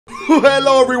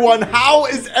Hello everyone, how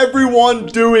is everyone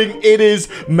doing? It is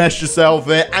MessYourself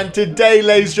here, and today,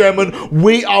 ladies and gentlemen,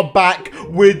 we are back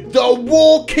with The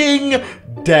Walking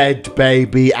Dead,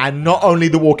 baby. And not only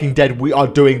The Walking Dead, we are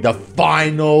doing the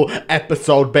final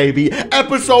episode, baby.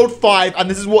 Episode 5, and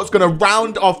this is what's going to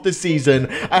round off the season.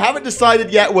 I haven't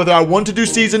decided yet whether I want to do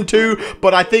season 2,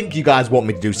 but I think you guys want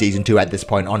me to do season 2 at this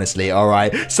point, honestly,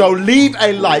 alright? So leave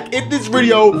a like. If this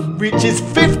video reaches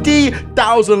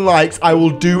 50,000 likes, I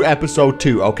will do episode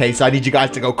 2, okay? So I need you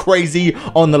guys to go crazy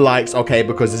on the likes, okay?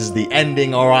 Because this is the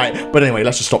ending, alright? But anyway,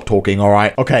 let's just stop talking,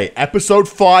 alright? Okay, episode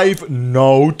 5,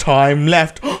 no time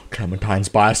left. Clementine's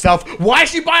by herself. Why is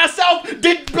she by herself?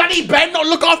 Did bloody Ben not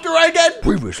look after her again?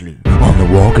 Previously on The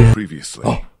Walking.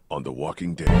 Previously on The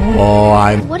Walking Dead.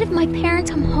 What if my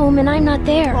parents come home and I'm not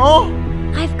there?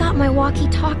 I've got my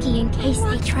walkie-talkie in case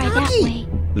they try that way.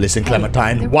 Listen,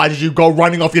 Clementine, why did you go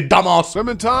running off your dumbass?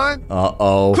 Clementine?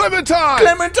 Uh-oh. Clementine!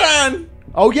 Clementine!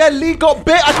 Oh yeah, Lee got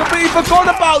bit. I completely forgot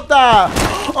about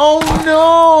that. Oh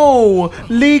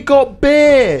no, Lee got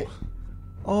bit.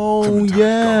 Oh, Clementine's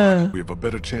yeah. gone. We have a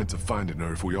better chance of finding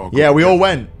her if we all go Yeah, we all together.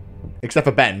 went. Except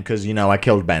for Ben, because, you know, I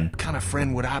killed Ben. What kind of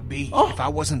friend would I be if I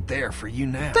wasn't there for you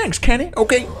now? Thanks, Kenny.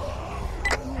 Okay.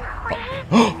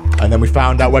 And then we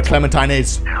found out where Clementine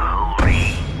is.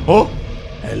 Oh,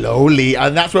 hello, Lee.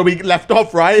 And that's where we left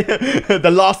off, right?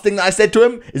 The last thing that I said to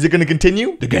him, is it going to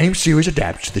continue? The game series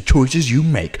adapts to the choices you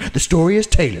make. The story is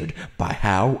tailored by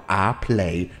how I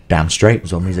play. Damn straight.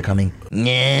 Zombies are coming.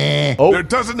 Yeah. Oh. There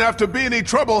doesn't have to be any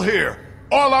trouble here.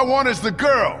 All I want is the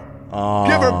girl.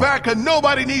 Give her back and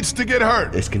nobody needs to get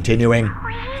hurt. It's continuing.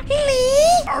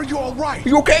 Lee? Are you all right?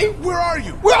 You okay? Where are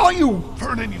you? Where are you?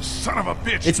 Vernon, you son of a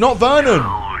bitch. It's not Vernon.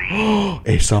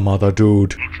 It's some other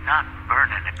dude. It's not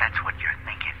Vernon, if that's what you're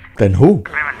thinking. Then who?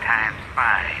 Clementine's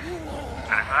fine.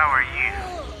 But if I were you,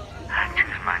 I'd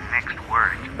choose my next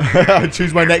words.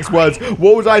 Choose my next words.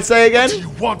 What was I say again? What do you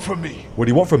want from me? What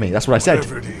do you want from me? That's what I said.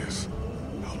 Whatever it is,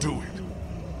 I'll do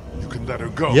it. You can let her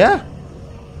go. Yeah.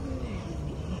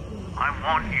 I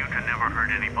want you to never hurt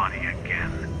anybody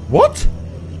again. What?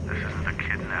 This isn't a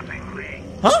kidnapping, Lee.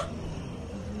 Huh?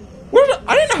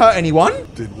 I didn't hurt anyone.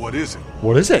 Then what is it?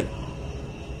 What is it?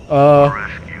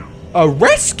 Rescue. A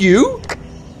rescue?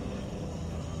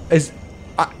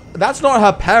 That's not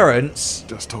her parents.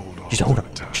 Just hold on. Just hold on.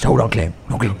 Clementine. Just hold on, Clem.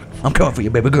 Okay. I'm coming for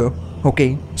you, baby girl.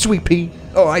 Okay. Sweet pea.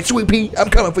 Alright, sweet pea. I'm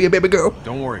coming for you, baby girl.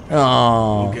 Don't worry.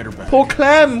 Oh. We'll get her back. Poor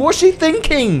Clem. What's she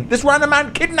thinking? This random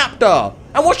man kidnapped her.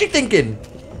 And what's she thinking?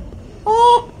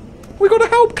 Oh, we gotta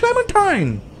help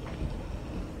Clementine.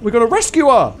 We gotta rescue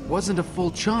her. Wasn't a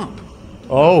full chomp.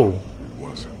 Oh. It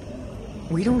wasn't.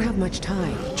 We don't have much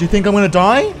time. Do you think I'm gonna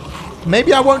die?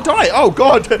 Maybe I won't die. Oh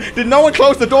God! Did no one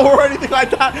close the door or anything like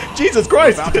that? Jesus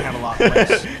Christ! We're about to have a lot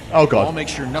less. Oh I'll God! make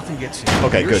sure nothing gets in.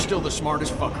 Okay, You're good. still the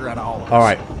smartest fucker out of all of us. All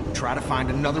right. Try to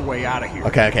find another way out of here.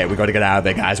 Okay, we gotta get out of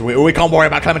there, guys. We can't worry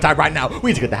about Clementine right now.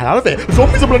 We need to get the hell out of there.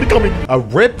 Zombies are bloody coming. A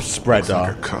rib spreader.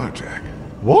 Like a carjack.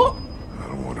 What? I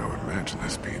don't want to imagine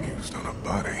this being used on a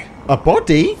body. A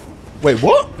body? Wait,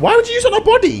 what? Why would you use it on a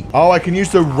body? Oh, I can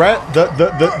use the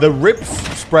rib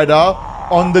spreader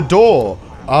on the door.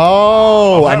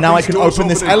 Oh, and now I can open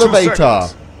this elevator.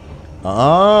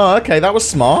 Oh, okay, that was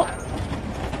smart.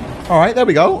 All right, there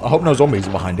we go. I hope no zombies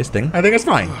are behind this thing. I think it's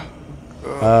fine.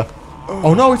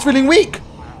 Oh no, it's feeling weak.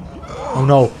 Oh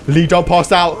no, Lee, don't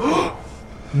pass out.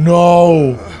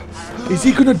 No. Is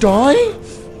he gonna die?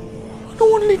 I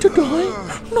don't want Lee to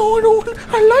die. No, I don't.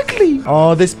 I like Lee.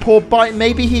 Oh, this poor bite.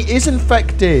 Maybe he is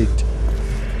infected.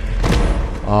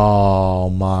 Oh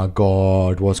my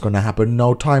God, what's gonna happen?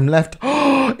 No time left.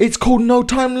 It's called No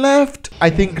Time Left. I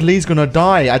think Lee's gonna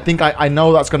die. I think I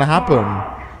know that's gonna happen.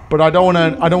 But I don't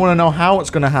wanna know how it's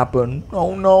gonna happen.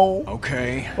 Oh no.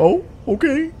 Okay. Oh,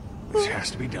 okay. This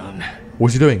has to be done.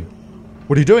 What's he doing?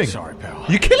 What are you doing? Sorry, pal.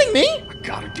 You killing me? I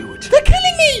gotta do it. They're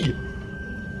killing me!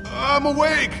 I'm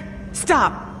awake.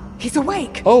 Stop! He's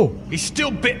awake. Oh, He's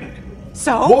still bitten.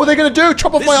 So? what were they gonna do?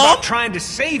 Chop off This my is arm? about trying to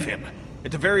save him.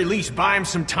 At the very least, buy him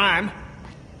some time.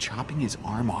 Chopping his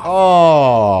arm off.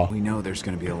 Oh, We know there's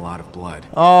gonna be a lot of blood.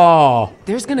 oh,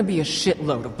 There's gonna be a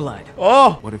shitload of blood.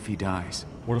 oh. What if he dies?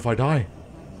 What if I die?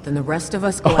 Then the rest of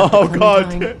us go after Oh God!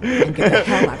 Clementine and get the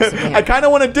hell out of Savannah. I kind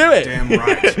of want to do it. Damn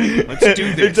right. Let's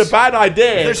do this. It's a bad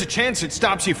idea. There's a chance it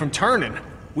stops you from turning.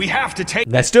 We have to take...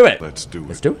 Let's do it. Let's do it.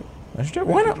 Let's do it. Let's do it.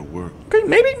 Why not? It'll work. Okay,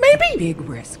 maybe. Big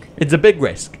risk. It's a big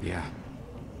risk. Yeah.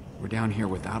 We're down here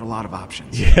without a lot of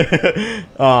options.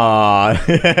 Aw,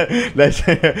 let's.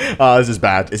 Oh, this is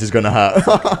bad. This is gonna hurt.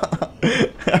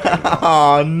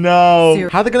 Oh no!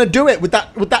 How are they gonna do it with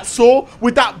that saw?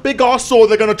 With that big ass saw,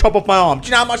 they're gonna chop off my arm. Do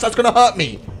you know how much that's gonna hurt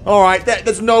me? All right,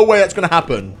 there's no way that's gonna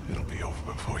happen. It'll be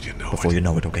over before you know Before it. you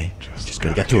know it, okay? Just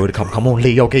gotta get through it. Come on,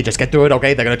 Lee, okay? Just get through it,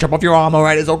 okay? They're gonna chop off your arm, all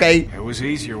right? It's okay. It was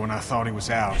easier when I thought he was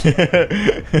out.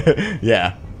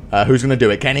 Yeah. Who's gonna do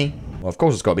it, Kenny? Well, of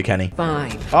course it's gotta be Kenny.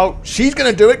 Fine. Oh, she's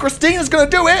gonna do it. Christina's gonna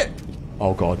do it.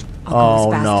 Oh, God. I'll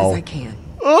go as fast no. as I can.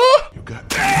 You got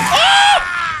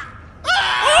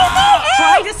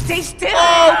Try to stay still.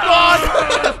 Oh, God.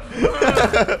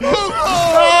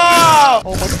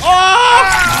 Oh, my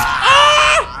God.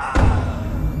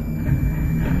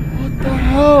 What the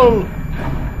hell?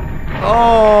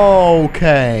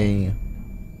 Okay.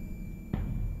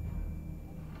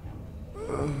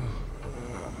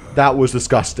 That was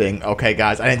disgusting. Okay,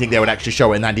 guys, I didn't think they would actually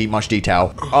show it in that much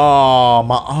detail. Oh,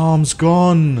 my arm's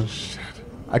gone.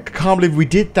 I can't believe we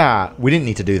did that. We didn't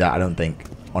need to do that, I don't think,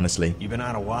 honestly. You've been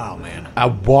out a while, man. A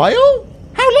while?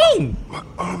 How long? my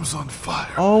arm's on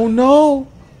fire. Oh, no.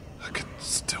 I can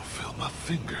still feel my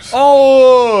fingers.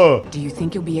 Oh! Do you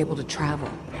think you'll be able to travel?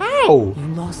 How?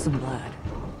 You lost some blood.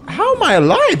 How am I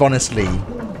alive, honestly?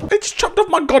 It's chopped off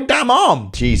my goddamn arm.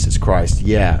 Jesus Christ,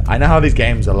 yeah. I know how these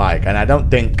games are like, and I don't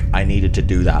think I needed to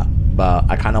do that, but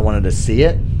I kind of wanted to see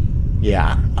it.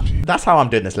 Yeah. That's how I'm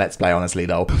doing this Let's Play, honestly,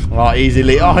 though. Oh, easy,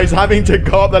 Lee. Oh, he's having to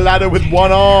go up the ladder with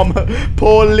one arm.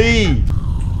 Poor Lee.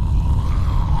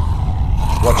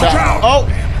 Watch out. Oh.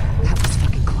 That was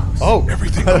fucking close. Oh.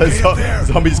 Everything okay up there?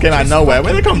 Zombies came out of nowhere.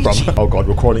 Where'd they come from? Oh, God,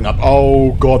 we're crawling up.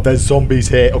 Oh, God, there's zombies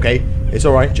here. Okay. It's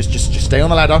all right. Just stay on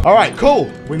the ladder. All right, cool.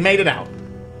 We made it out.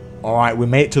 All right, we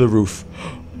made it to the roof.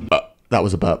 That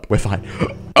was a burp. We're fine.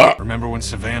 Remember when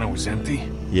Savannah was empty?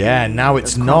 Yeah, now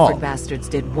it's Those not. Crawford bastards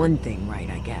did one thing right,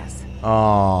 I guess.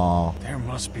 Oh, There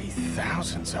must be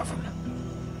thousands of them.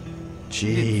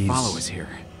 jeez. Follow us here,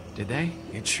 did they?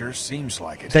 It sure seems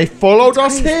like it. They followed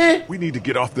us here? We need to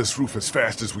get off this roof as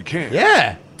fast as we can.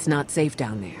 Yeah. It's not safe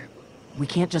down there. We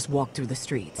can't just walk through the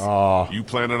streets. Oh. You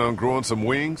planning on growing some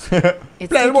wings? It's Play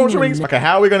taking more you a wings. minute. Okay,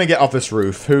 how are we going to get off this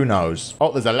roof? Who knows?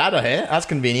 Oh, there's a ladder here. That's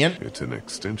convenient. It's an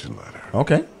extension ladder.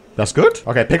 Okay. That's good.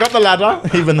 Okay, pick up the ladder,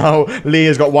 even though Lee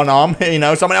has got one arm. You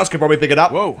know, someone else could probably pick it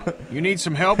up. Whoa, you need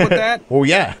some help with that? Oh,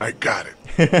 yeah. I got it.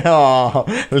 Oh,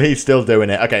 Lee's still doing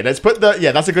it. Okay, let's put the...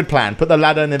 Yeah, that's a good plan. Put the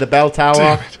ladder near the bell tower.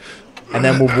 Damn it. And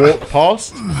then we'll walk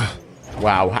past.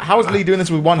 Wow. How is Lee doing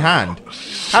this with one hand?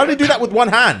 How did he do that with one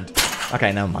hand?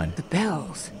 Okay, never mind. The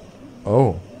bells.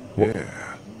 Oh.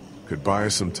 Yeah. Could buy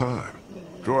us some time.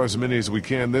 Draw as many as we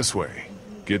can this way.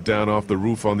 Get down off the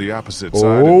roof on the opposite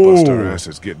side and bust our Oh.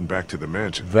 asses getting back to the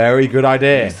mansion. Very good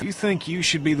idea. You think you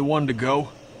should be the one to go?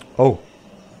 Oh.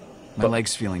 My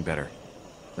leg's feeling better.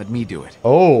 Let me do it.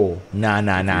 Oh. Nah. We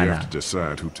have to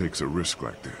decide who takes a risk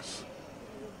like this.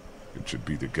 It should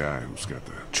be the guy who's got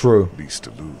the True. least to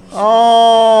lose.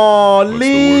 Oh, What's the worst that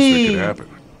Lee. could happen?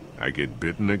 I get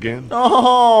bitten again?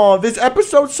 Oh, this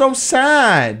episode's so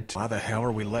sad. Why the hell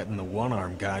are we letting the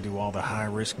one-armed guy do all the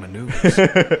high-risk maneuvers?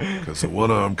 Because the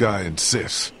one-armed guy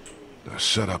insists. Now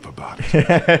shut up about it.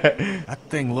 That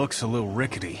thing looks a little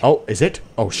rickety. Oh, is it?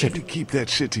 Oh, shit. Maybe keep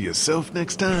that shit to yourself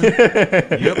next time.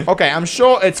 Okay, I'm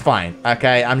sure it's fine.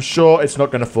 Okay, I'm sure it's not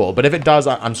going to fall. But if it does,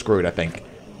 I'm screwed, I think.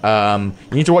 You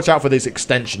need to watch out for this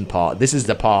extension part. This is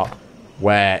the part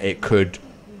where it could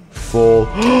fall.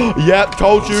 Yep,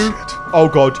 told you. Shit. Oh,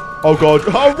 God. Oh, God.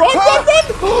 Oh, run.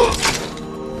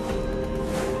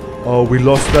 Oh, we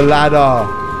lost the ladder.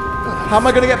 How am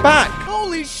I going to get back?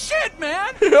 Holy shit,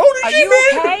 man! Holy Are shit, you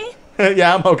man. okay?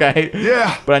 Yeah, I'm okay.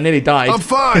 Yeah. But I nearly died. I'm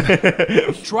fine.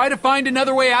 Try to find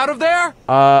another way out of there?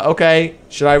 Okay.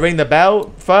 Should I ring the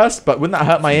bell first? But wouldn't that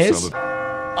hurt my ears? Solid.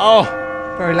 Oh,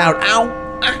 very loud. Ow.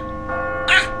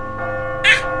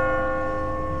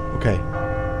 Okay.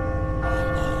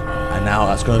 And now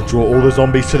that's going to draw all the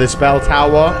zombies to this bell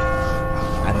tower.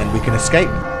 And then we can escape.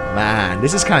 Man,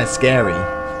 this is kind of scary.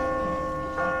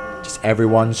 Just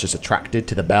everyone's just attracted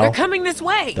to the bell. They're coming this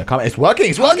way. They're coming. It's working.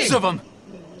 It's working. Tons of them!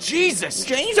 Jesus!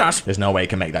 Jesus. There's no way he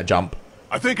can make that jump.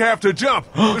 I think I have to jump.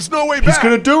 There's no way He's back.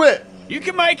 going to do it. You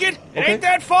can make it. It ain't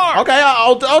that far. Okay,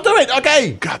 I'll do it.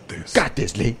 Okay. Got this. Got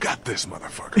this, Lee. Got this,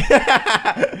 motherfucker.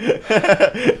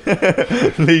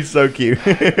 Lee's so cute.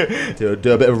 do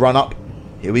a bit of run up.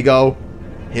 Here we go.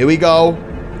 Here we go.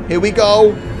 Here we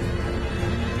go.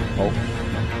 Oh.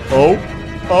 Oh.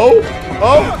 Oh.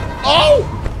 Oh.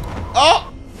 Oh.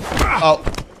 Oh. Oh.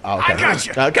 Oh, okay. I got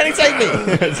you. Can he save me?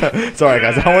 Sorry,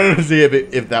 guys. I wanted to see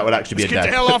if that would actually be Let's a get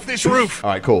death. the hell off this roof. All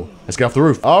right, cool. Let's get off the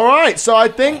roof. All right, so I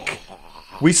think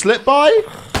we slipped by.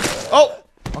 Oh,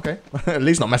 okay. At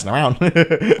least not messing around.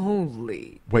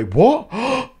 Holy. Wait, what?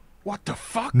 What the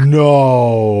fuck?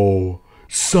 No.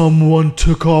 Someone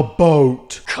took our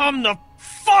boat. Come the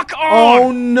fuck on!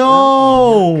 Oh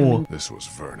no! This was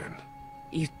Vernon.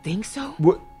 You think so?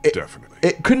 Definitely.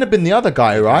 It couldn't have been the other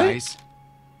guy, right? Guys,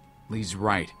 Lee's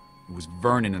right. It was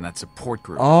Vernon in that support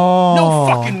group. Oh.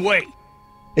 No fucking way!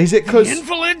 Is it because...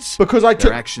 Invalids? Because I Their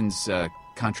took... actions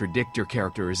contradict your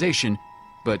characterization,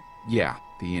 but yeah,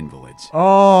 the invalids.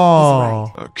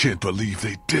 Oh. I can't believe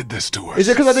they did this to us. Is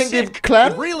it because I didn't give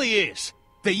Clem? It really is.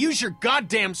 They use your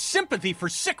goddamn sympathy for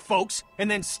sick folks and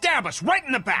then stab us right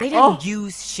in the back. They didn't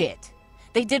use shit.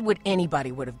 They did what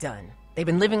anybody would have done. They've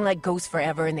been living like ghosts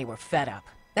forever and they were fed up.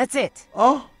 That's it.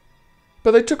 Oh.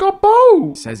 But they took our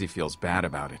boat. Says he feels bad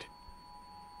about it.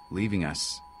 Leaving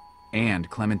us and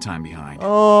Clementine behind.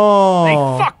 Oh.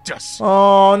 They fucked us.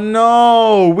 Oh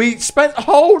no. We spent the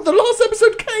last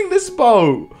episode getting this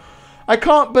boat. I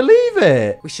can't believe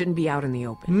it. We shouldn't be out in the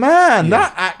open. Man,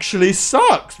 that actually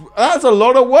sucks. That's a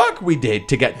lot of work we did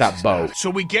to get that boat. So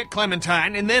we get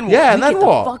Clementine and then what? Yeah, and We then get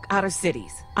what? the fuck out of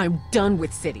cities. I'm done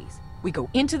with cities. We go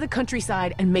into the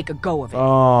countryside and make a go of it. I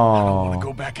want Oh. to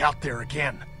go back out there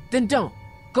again. Then don't.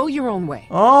 Go your own way.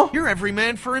 Oh. You're every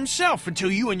man for himself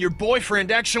until you and your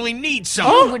boyfriend actually need You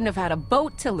someone. wouldn't have had a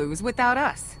boat to lose without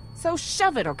us. So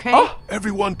shove it, okay? Oh.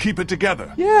 Everyone keep it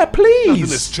together. Yeah, Nothing has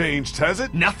please. changed, has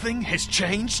it? Nothing has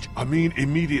changed? I mean,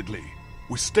 immediately.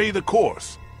 We stay the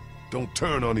course. Don't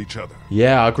turn on each other.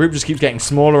 Yeah, our group just keeps getting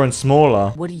smaller and smaller.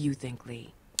 What do you think,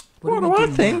 Lee? What we do I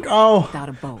now think? Oh, without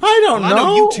a boat? I don't Well, I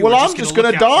know you know. two Well, are I'm just just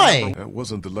gonna gonna look out for die. That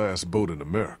wasn't the last boat in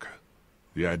America.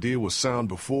 The idea was sound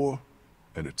before,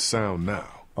 and it's sound now.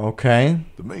 Okay.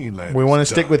 The mainland We is want to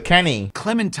stick done. with Kenny.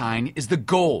 Clementine is the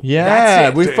goal. Yeah, That's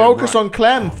it. we Damn focus right. on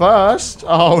Clem first.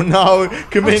 Oh no,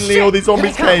 conveniently all these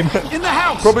zombies came. In the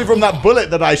house! Probably from that bullet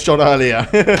that I shot earlier.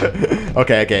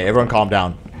 Okay, everyone calm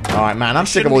down. Alright, man, I'm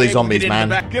sick of all these zombies, man.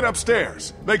 Get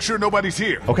upstairs. Make sure nobody's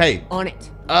here. Okay, On it.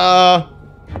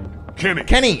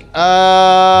 Kenny,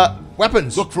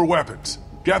 weapons. look for weapons.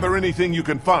 Gather anything you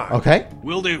can find. Okay,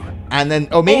 Will do. and then,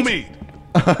 oh, me. Omid,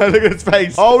 Look at his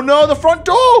face. Oh no, the front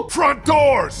door. front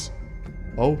doors.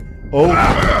 Oh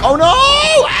no!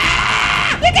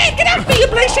 Ah! Get out of me, you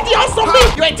bloody shitty ass zombie!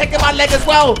 You ain't taking my leg as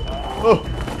well! Oh,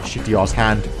 shitty ass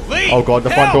hand. Lee, Oh god, the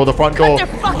front help! door, the front door. their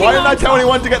fucking Why didn't I arms tell off.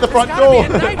 anyone to get the front gotta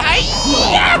door? be a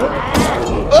knife.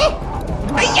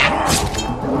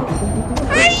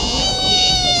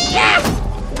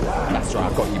 That's right,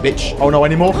 I've got you, bitch. Oh no,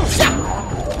 anymore? That's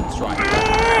right.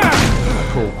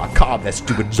 Cool, I cut up their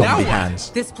stupid zombie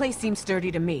hands. This place seems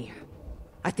sturdy to me.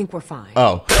 I think we're fine.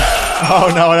 Oh.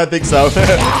 Oh no, I don't think so.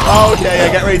 Oh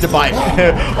yeah, get ready to fight.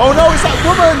 Oh no, it's that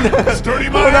woman! Sturdy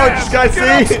Oh my no, ass. just guys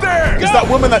Get see? upstairs. It's that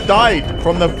woman that died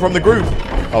from the group.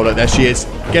 Oh look, there she is.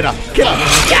 Get her, kill her.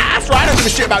 Yeah, that's right, I don't give a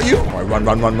shit about you. All right,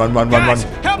 run. Guys,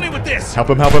 help me with this! Help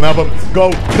him.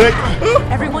 Go, click.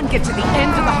 Everyone get to the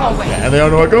end of the hallway. And they all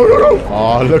know where go.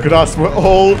 Oh, look at us, we're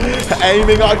all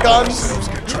aiming our guns.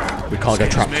 We can't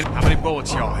get trapped. How many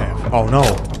bullets y'all have? Oh no.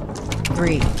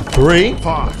 3. 3,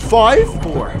 5, 4.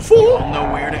 I'll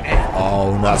know where to end.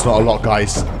 Oh, no, that's not a lot,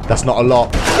 guys. That's not a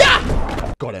lot.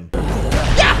 Yeah! Got him.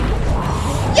 Yeah!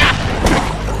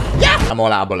 I'm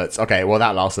all out of bullets. Okay, well,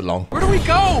 that lasted long. Where do we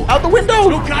go? Out the window!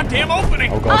 No goddamn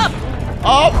opening! Oh, God.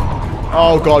 Up!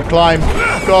 Oh, God, climb.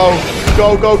 Go.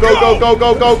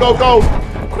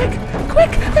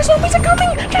 Quick! The zombies are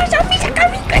coming!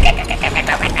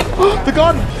 The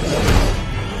gun!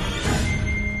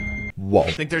 Whoa.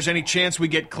 Think there's any chance we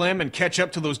get Clem and catch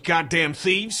up to those goddamn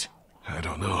thieves? I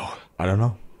don't know. I don't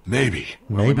know. Maybe.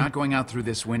 We're not going out through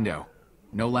this window.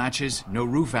 No latches, no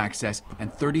roof access,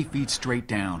 and 30 feet straight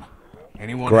down.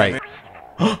 Anyone? Great.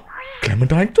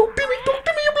 Clementine, don't do me,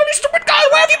 you bloody stupid guy!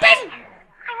 Where have you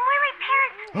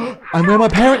been? I'm where my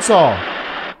parents are.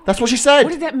 That's what she said.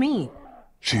 What did that mean?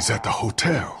 She's at the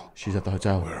hotel She's at the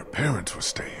hotel. where her parents were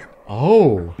staying.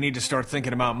 Oh. We need to start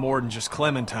thinking about more than just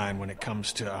Clementine when it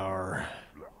comes to our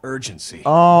urgency.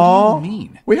 Oh. What do you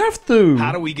mean? We have to.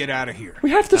 How do we get out of here?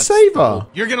 We have to save her.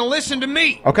 You're gonna listen to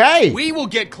me. Okay. We will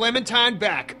get Clementine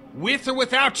back, with or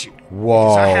without you. Whoa.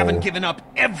 Because I haven't given up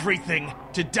everything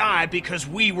to die because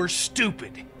we were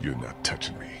stupid. You're not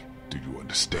touching me. Do you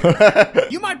understand?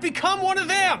 You might become one of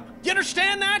them. You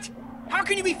understand that? How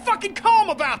can you be fucking calm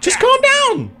about Just that?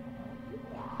 calm down.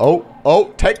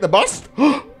 Oh, take the bus.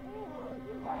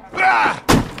 Ah!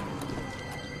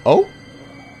 Oh,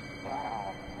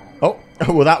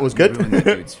 well, that was good. Ruined the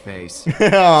dude's face.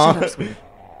 Shut up, sweetie.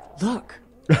 Look.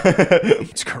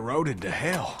 It's corroded to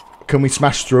hell. Can we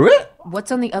smash through it?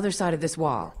 What's on the other side of this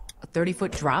wall? A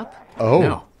 30-foot drop? Oh.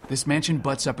 No, this mansion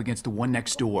butts up against the one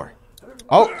next door.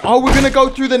 Oh, we're gonna go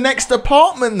through the next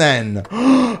apartment then.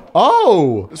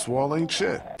 Oh, This wall ain't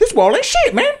shit. this wall ain't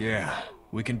shit, man. Yeah,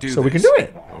 We can do So this. we can do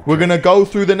it. We're gonna go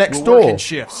through the next We'll work door. in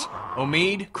shifts.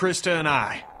 Omid, Krista, and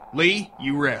I. Lee,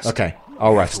 you rest. Okay,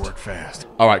 I'll We have rest. to work fast.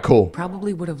 All right, cool.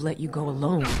 Probably would have let you go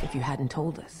alone if you hadn't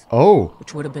told us, Oh,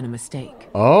 which would have been a mistake.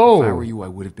 If I were oh. you, I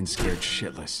would have been scared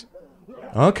shitless.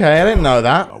 Okay, I didn't know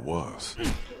that. I was.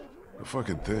 The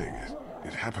fucking thing,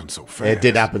 it happened so fast. It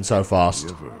did happen so fast. You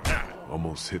ever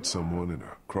almost hit someone in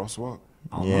a crosswalk?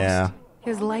 Yeah.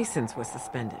 His license was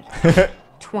suspended.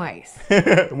 Twice.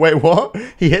 Wait, what?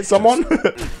 He hit someone?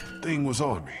 Thing was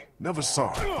on me. Never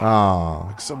saw it. Oh.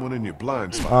 Like someone in your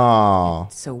blind spot. Oh.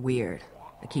 So weird.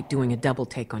 I keep doing a double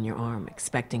take on your arm,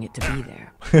 expecting it to be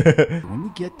there. When we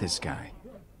get this guy,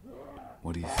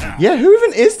 what do you think? Yeah, who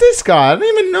even is this guy? I don't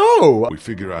even know. We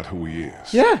figure out who he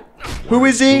is. Yeah. Who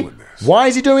is he? doing this? Why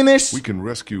is he doing this? We can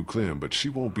rescue Clem, but she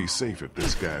won't be safe if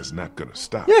this guy's not gonna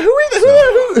stop. Yeah,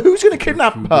 who's gonna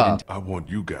kidnap her? I want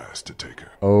you guys to take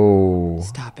her. Oh.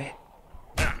 Stop it.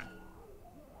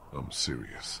 I'm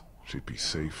serious. She'd be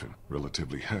safe and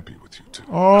relatively happy with you two.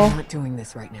 I'm not doing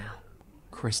this right now.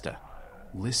 Krista,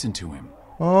 listen to him.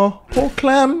 Oh, poor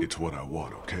Clem. It's what I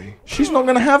want, okay? She's not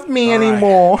gonna have me All right.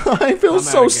 anymore. I feel I'm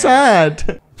so out of gas.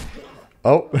 sad.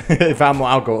 Oh, found more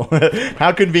alcohol.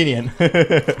 How convenient.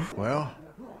 Well,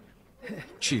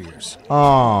 cheers.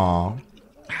 Oh.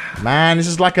 Man, this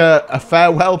is like a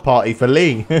farewell party for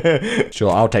Lee.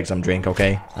 Sure, I'll take some drink,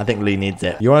 okay? I think Lee needs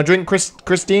it. You want to drink,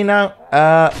 Christina?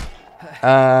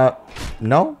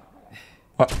 No?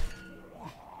 What?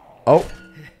 Oh.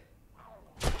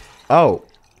 Oh.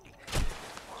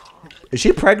 Is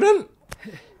she pregnant?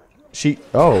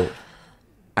 Oh.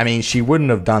 I mean, she wouldn't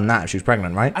have done that if she was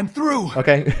pregnant, right? I'm through.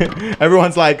 Okay.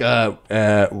 Everyone's like,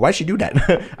 why'd she do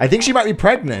that? I think she might be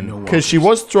pregnant because she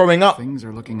was throwing up Things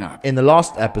are looking up. in the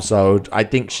last episode. I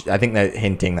think they're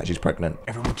hinting that she's pregnant.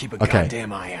 Everyone keep a Okay.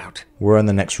 goddamn eye out. We're in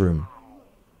the next room.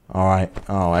 All right.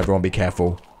 Oh, everyone be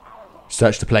careful.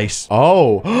 Search the place.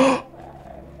 Oh.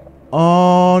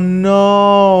 Oh,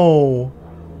 no.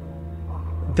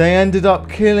 They ended up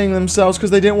killing themselves because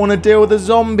they didn't want to deal with the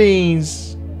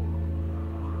zombies.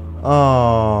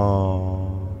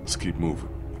 Oh. Let's keep moving.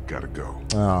 Gotta go.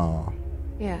 Oh.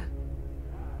 Yeah.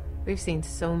 We've seen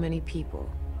so many people.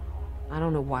 I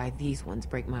don't know why these ones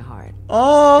break my heart.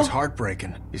 What's Oh.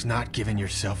 heartbreaking is not giving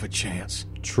yourself a chance.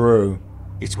 True.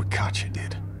 It's what Katya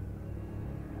did.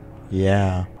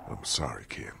 Yeah. I'm sorry,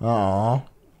 kid. Oh.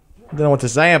 I don't know what to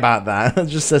say about that.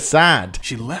 It's just so sad.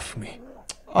 She left me.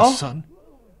 Oh. A son.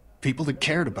 People that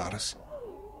cared about us.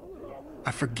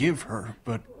 I forgive her,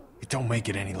 but it don't make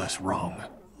it any less wrong.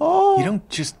 Oh. You don't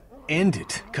just end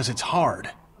it because it's hard.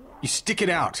 You stick it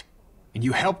out, and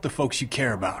you help the folks you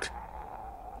care about.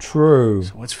 True.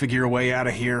 Let's figure a way out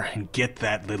of here and get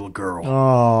that little girl.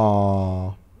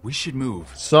 Oh. We should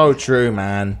move. So true,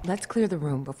 man. Let's clear the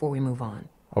room before we move on.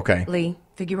 Okay. Lee,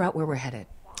 figure out where we're headed.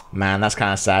 Man, that's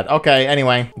kind of sad. Okay,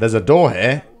 anyway. There's a door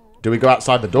here. Do we go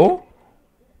outside the door?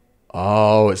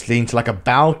 Oh, it's leading to like a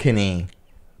balcony.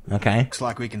 Okay. Looks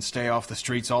like we can stay off the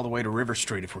streets all the way to River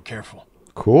Street if we're careful.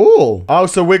 Cool. Oh,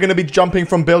 so we're going to be jumping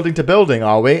from building to building,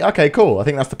 are we? Okay, cool. I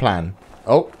think that's the plan.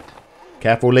 Oh.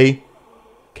 Careful, Lee.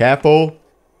 Careful.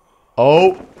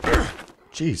 Oh.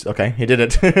 Jeez. Okay, he did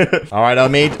it. All right,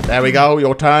 Omid. There we go.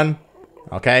 Your turn.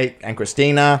 Okay, and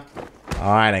Christina.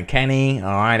 All right, and Kenny.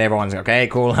 All right, everyone's okay.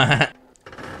 Cool.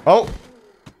 Oh.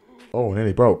 Oh,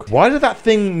 nearly broke. Why did that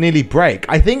thing nearly break?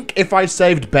 I think if I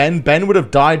saved Ben, Ben would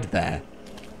have died there.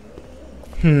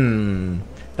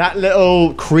 That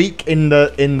little creak in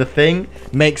the thing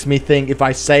makes me think if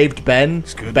I saved Ben,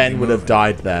 good to Ben be would have moving.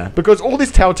 died there. Because all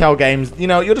these Telltale games, you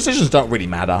know, your decisions don't really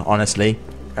matter, honestly.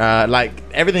 Like,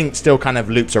 everything still kind of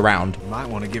loops around. Might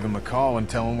want to give him a call and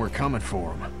tell him we're coming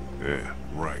for him. Yeah,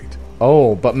 right.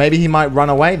 Oh, but maybe he might run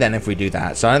away then if we do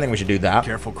that. So I don't think we should do that.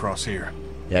 Careful cross here.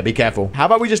 Yeah, be careful. How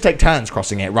about we just take turns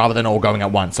crossing it rather than all going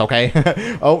at once, okay?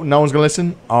 Oh, no one's gonna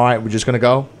listen? All right, we're just gonna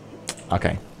go.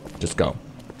 Okay, just go.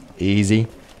 Easy.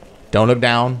 Don't look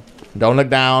down. Don't look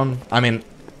down. I mean,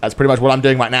 that's pretty much what I'm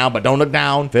doing right now, but don't look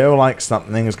down. Feel like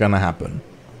something is gonna happen.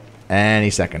 Any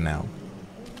second now.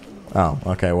 Oh,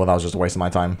 okay, well, that was just a waste of my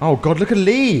time. Oh, God, look at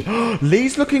Lee.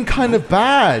 Lee's looking kind of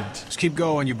bad. Just keep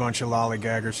going, you bunch of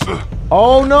lollygaggers.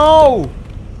 Oh, no.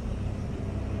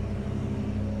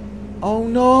 Oh,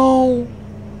 no.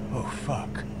 Oh,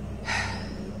 fuck.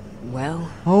 Well,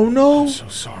 Oh, no. So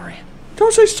sorry.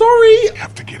 Don't say sorry. We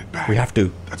have to get it back. We have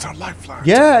to. That's our lifeline.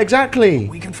 Yeah, exactly.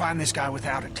 We can find this guy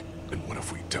without it. And what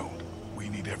if we don't? We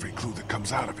need every clue that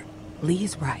comes out of it.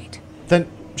 Lee's right. Then,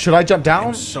 should I jump down?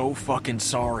 I'm so fucking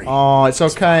sorry. Oh, it's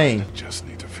okay. Just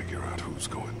need to figure out who's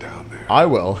going down there. I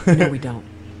will. No, we don't.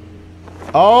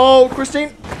 Oh,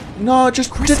 Christine. No,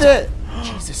 just did it.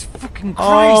 Jesus fucking Fucking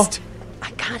Christ! I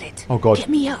got it. Oh, God. Get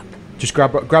me up. Just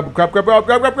grab.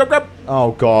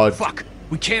 Oh, God. Fuck.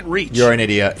 We can't reach. You're an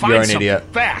idiot. Find You're an something idiot.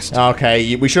 Fast.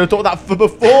 Okay, we should have thought that for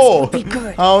before. Be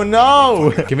good. Oh,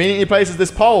 no. Conveniently places this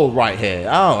pole right here.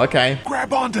 Oh, okay.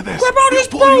 Grab onto this. Grab on He'll this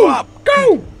pull you pole. up.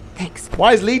 Go. Thanks.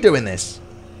 Why is Lee doing this?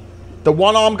 The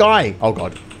one-arm guy. Oh,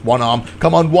 God. One arm.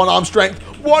 Come on, one-arm strength.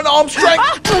 One-arm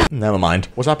strength. Never mind.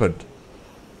 What's happened?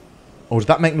 Oh, did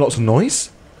that make lots of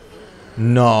noise?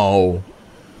 No.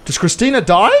 Does Christina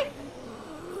die?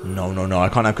 No. I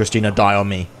can't have Christina die on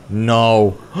me.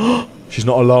 No. She's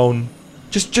not alone.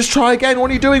 Just try again.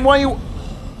 What are you doing? Why are you...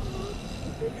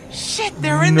 Shit,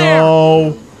 they're in there!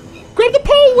 No. Grab the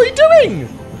pole. What are you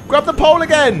doing? Grab the pole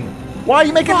again. Why are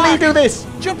you making Lee do this?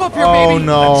 Jump up here, Oh, baby!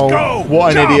 no. Let's go.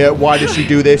 What an Jump. idiot. Why did she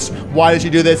do this? Why did she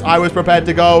do this? I was prepared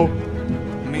to go.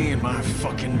 Me and my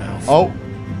fucking mouth.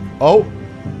 Oh.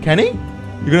 Kenny?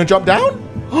 You're going to jump down?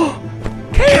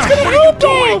 Kenny's going to help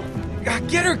her.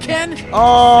 Get her, Ken!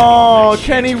 Oh,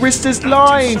 Kenny risked his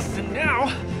life. Something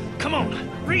now. Come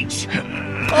on, reach.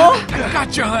 Oh,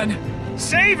 Gotcha, hun!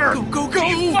 Save her. Go!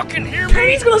 You fucking hear me?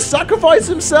 Kenny's going to sacrifice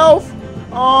himself.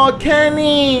 Oh,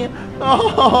 Kenny.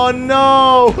 Oh,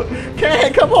 no.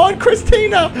 Ken, come on,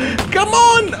 Christina. Come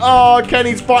on. Oh,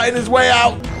 Kenny's fighting his way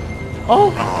out.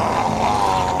 Oh.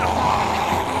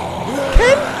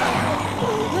 Ken?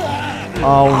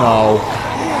 Oh, no.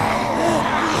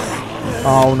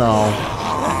 Oh, no.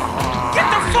 Get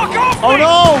the fuck off Oh, me!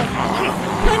 no.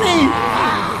 Kenny.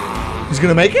 He's going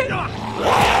to make it?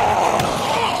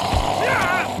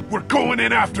 We're going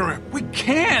in after him. We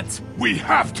can't! We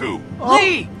have to.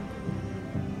 Lee!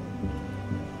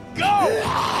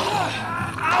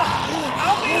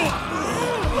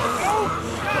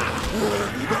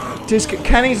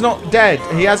 Kenny's not dead.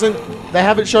 He hasn't... They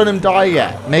haven't shown him die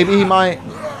yet. Maybe he might...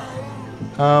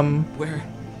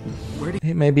 Where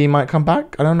did Maybe he might come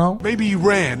back. I don't know. Maybe he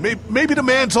ran. Maybe the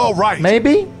man's all right.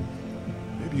 Maybe?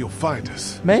 Maybe he'll find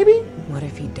us. Maybe? What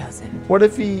if he doesn't? What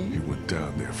if he... He went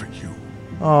down there for you.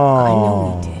 I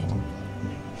know Oh.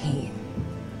 he did.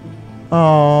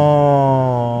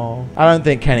 Oh. I don't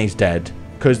think Kenny's dead.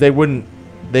 Because they would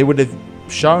have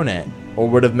shown it. Or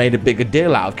would have made a bigger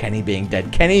deal out of Kenny being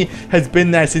dead. Kenny has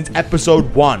been there since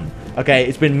episode 1. Okay,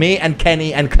 it's been me and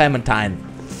Kenny and Clementine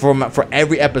for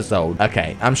every episode.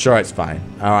 Okay, I'm sure it's fine.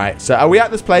 Alright, so are we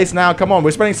at this place now? Come on,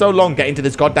 we're spending so long getting to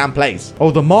this goddamn place.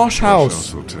 Oh, the Marsh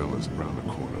House. Hotel is around the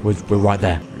corner. We're right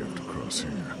there. We have to cross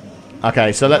here.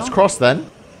 Okay, so let's cross then.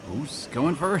 Who's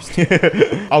going first?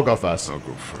 I'll go first. I'll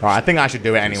go first. Alright, I think I should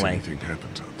do it In case anyway. anything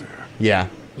happens out there. Yeah.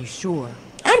 You sure?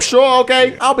 I'm sure,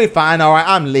 okay? I'll be fine, alright?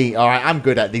 I'm Lee, alright? I'm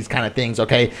good at these kind of things,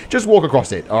 okay? Just walk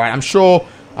across it, alright? I'm sure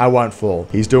I won't fall.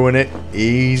 He's doing it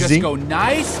easy. Just go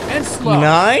nice and slow.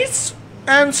 Nice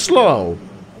and slow.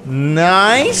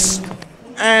 Nice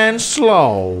and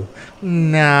slow.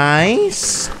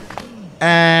 Nice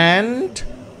and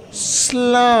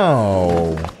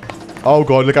slow. Oh,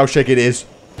 God, look how shaky it is.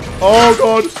 Oh,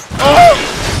 God. Oh!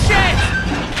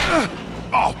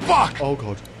 Oh, fuck! Oh,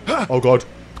 God. Oh, God.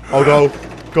 Oh, go.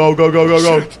 Go, go, go, go,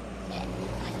 go. Shit.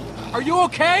 Are you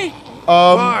okay?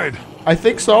 Fine. I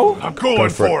think so. I'm going Go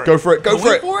for for it. Go for it. Go for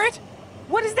Going it. for it?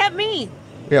 What does that mean?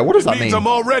 Yeah, what does that Means mean? I'm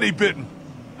already bitten.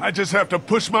 I just have to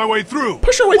push my way through.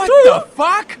 Push your way What through. the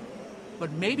fuck?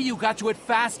 But maybe you got to it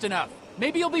fast enough.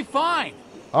 Maybe you'll be fine.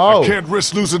 Oh. Can't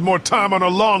risk losing more time on a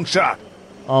long shot.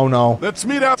 Oh, no. Let's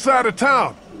meet outside of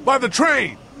town, by the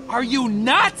train. Are you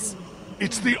nuts?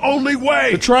 It's the only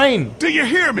way. The train. Do you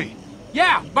hear me?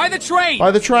 Yeah, by the train.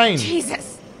 By the train.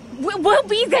 Jesus. We'll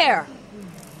be there.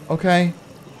 Okay.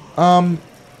 Oh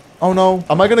no.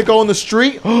 Am I gonna go on the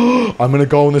street? I'm gonna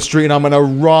go on the street and I'm gonna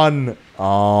run.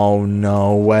 Oh,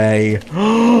 no way.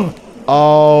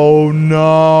 Oh,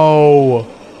 no.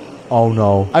 Oh,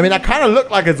 no. I mean, I kind of look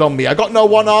like a zombie. I got no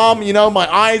one arm, you know. My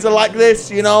eyes are like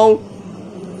this, you know.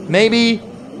 Maybe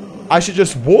I should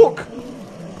just walk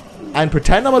and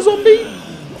pretend I'm a zombie?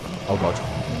 Oh, God.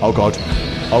 Oh, God.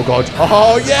 Oh, God.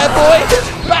 Oh, yeah, boy.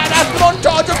 Badass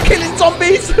montage of killing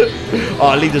zombies.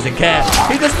 Oh, Lee doesn't care.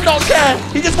 He does not care.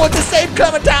 He just wants to save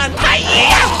Clementine.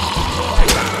 Yeah.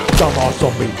 Dumbass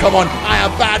zombie. Come on. I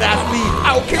am badass Lee.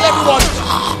 I will kill everyone.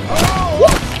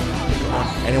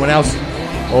 Anyone else?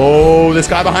 Oh, this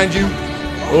guy behind you.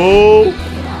 Oh,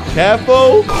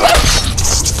 careful.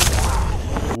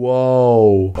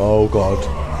 Whoa. Oh, God.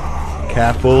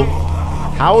 Careful.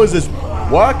 How is this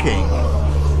working?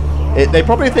 They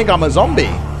probably think I'm a zombie.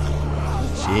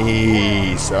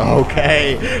 Jeez.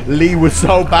 Okay. Lee was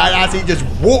so badass, he just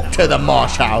walked to the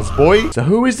Marsh House, boy. So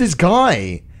who is this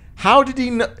guy? How did he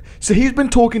know? So he's been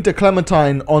talking to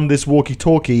Clementine on this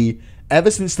walkie-talkie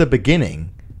ever since the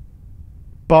beginning.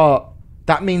 But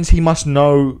that means he must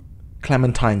know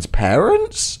Clementine's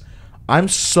parents? I'm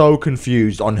so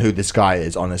confused on who this guy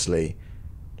is, honestly.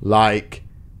 Like,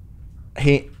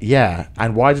 yeah.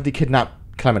 And why did he kidnap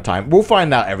Clementine? We'll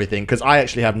find out everything, because I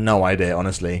actually have no idea,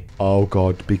 honestly. Oh,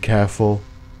 God, be careful.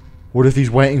 What if he's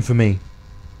waiting for me?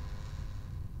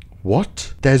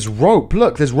 What? There's rope.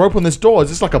 Look, there's rope on this door. Is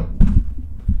this like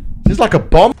a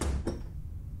bomb?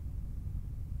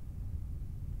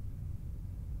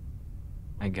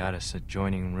 I got us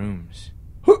adjoining rooms.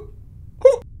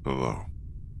 Hello.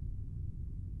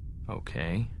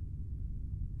 Okay.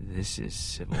 This is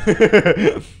civil.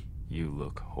 You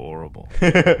look horrible.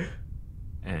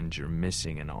 And you're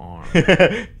missing an arm.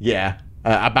 Yeah,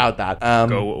 about that.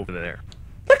 Go over there.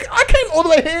 Look, I came all the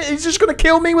way here. He's just gonna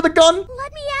kill me with a gun?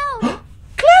 Let me out!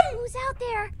 Clem! Who's out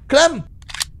there? Clem!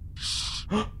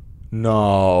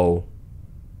 No.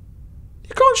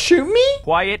 You can't shoot me?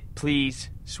 Quiet, please,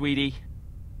 sweetie.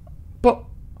 But...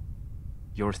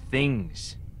 Your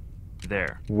things.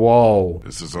 There. Whoa.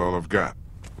 This is all I've got.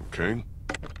 Okay?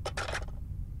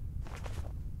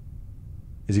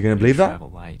 Is he gonna believe that?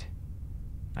 Travel light.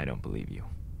 I don't believe you.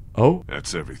 Oh?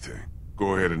 That's everything.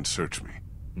 Go ahead and search me.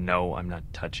 No, I'm not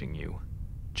touching you.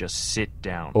 Just sit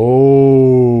down.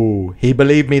 Oh. He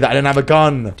believed me that I didn't have a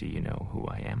gun. Do you know who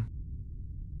I am?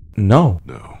 No.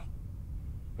 No.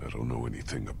 I don't know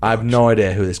anything about I have no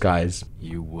idea who this guy is.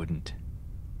 You wouldn't.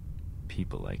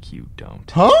 People like you don't.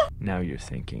 Huh? Now you're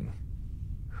thinking,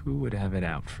 who would have it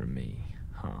out for me,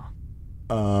 huh?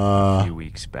 A few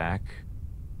weeks back,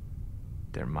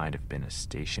 there might have been a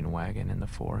station wagon in the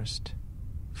forest,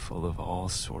 full of all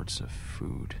sorts of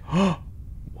food,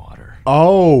 water,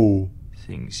 Oh.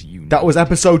 things you That was need.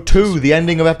 episode 2, the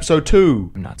ending of episode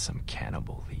 2. I'm not some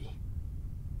cannibal, Lee.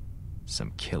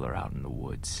 Some killer out in the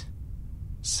woods.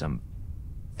 Some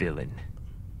villain.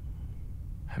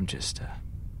 I'm just a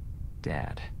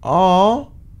dad.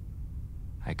 Aww.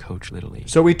 I coach Little League.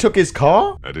 So we took his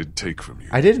car? I didn't take from you.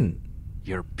 I didn't.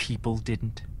 Your people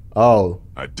didn't? Oh.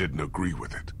 I didn't agree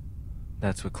with it.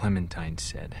 That's what Clementine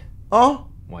said. Oh?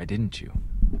 Why didn't you?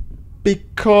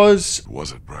 Because... It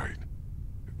wasn't right.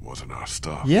 It wasn't our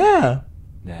stuff. Yeah.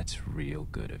 That's real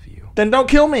good of you. Then don't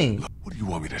kill me. Look, what do you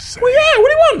want me to say? Well, yeah, what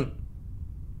do you want?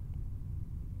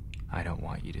 I don't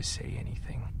want you to say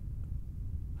anything.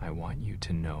 I want you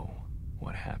to know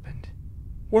what happened.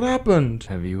 What happened?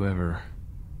 Have you ever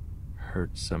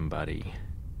hurt somebody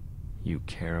you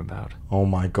care about? Oh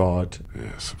my God.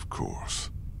 Yes, of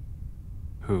course.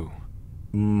 Who?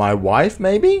 My wife,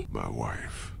 maybe? My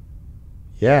wife.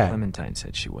 Yeah. Clementine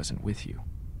said she wasn't with you.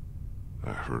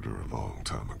 I heard her a long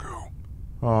time ago.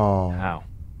 Oh. How?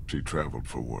 She traveled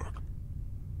for work.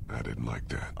 I didn't like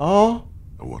that. Oh.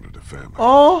 I wanted a family.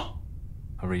 Oh.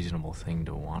 A reasonable thing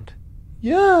to want.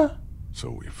 Yeah. So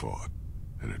we fought,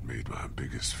 and it made my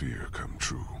biggest fear come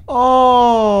true.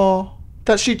 Oh.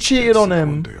 That she cheated on One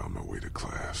him. day on my way to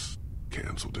class,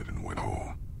 canceled it and went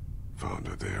home. Found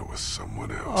her there with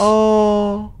someone else.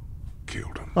 Oh.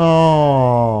 Killed him.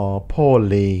 Oh. Poor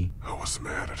Lee. I was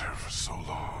mad at her for so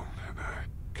long, and I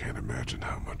can't imagine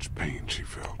how much pain she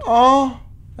felt. Oh.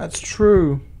 That's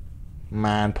true.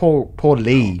 Man, poor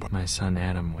Lee. My son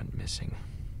Adam went missing.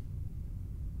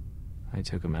 I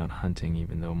took him out hunting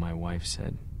even though my wife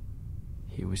said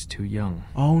he was too young.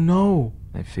 Oh no.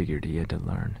 I figured he had to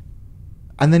learn.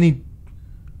 And then he...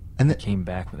 And then... Came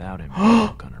back without him. The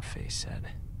look on her face said,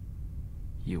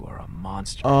 "You are a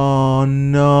monster." Oh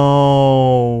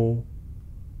no.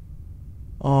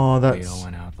 Oh, We that's... all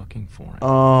went out looking for him.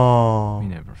 Oh. We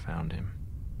never found him.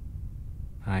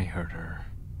 I hurt her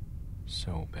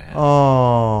so bad.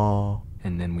 Oh.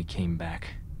 And then we came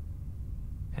back,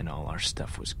 and all our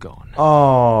stuff was gone.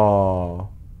 Oh.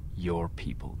 Your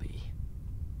people, Lee.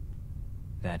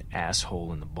 That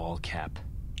asshole in the ball cap.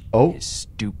 Oh. His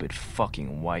stupid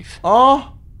fucking wife.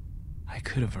 Oh. I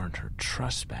could have earned her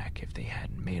trust back if they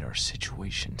hadn't made our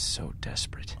situation so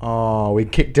desperate. Oh, we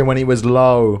kicked him when he was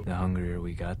low. The hungrier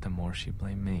we got, the more she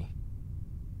blamed me.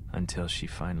 Until she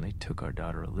finally took our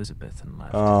daughter Elizabeth and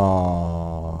left.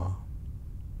 Oh.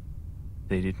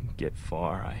 They didn't get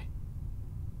far. I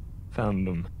found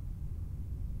them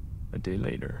a day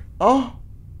later. Oh.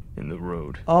 In the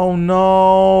road. Oh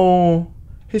no.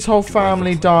 His whole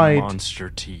family died. Monster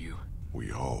to you.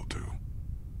 We all do.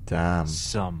 Damn.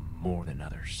 Some more than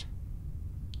others.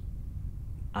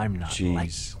 I'm not like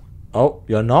Jeez. you. Oh,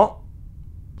 you're not?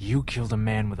 You killed a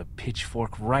man with a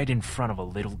pitchfork right in front of a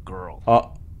little girl.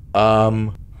 I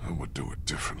would do it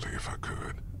differently if I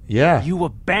could. Yeah. You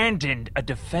abandoned a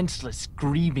defenseless,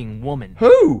 grieving woman.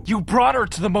 Who? You brought her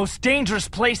to the most dangerous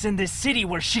place in this city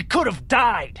where she could have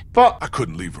died. But... I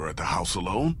couldn't leave her at the house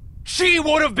alone. She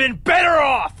would have been better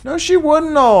off! No, she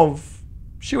wouldn't have.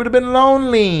 She would have been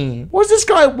lonely. What does this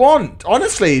guy want?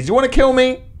 Honestly, does he want to kill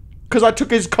me? Because I took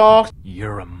his car?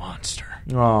 You're a monster.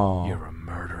 Oh. You're a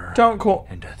murderer. Don't call...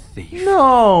 And a thief.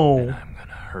 No. And I'm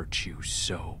gonna hurt you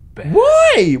so bad.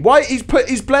 Why? Why?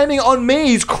 He's blaming it on me.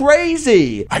 He's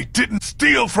crazy. I didn't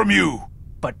steal from you!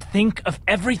 But think of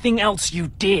everything else you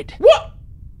did. What?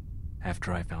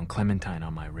 After I found Clementine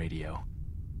on my radio,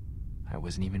 I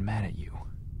wasn't even mad at you.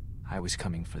 I was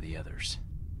coming for the others.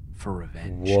 For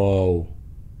revenge. Whoa.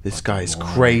 This But guy's the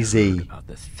more I crazy. heard about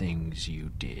the things you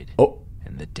did. Oh.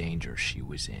 And the danger she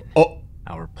was in. Oh.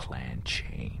 Our plan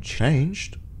changed.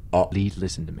 Changed? Oh. Lee,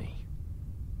 listen to me.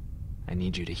 I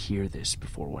need you to hear this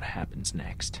before what happens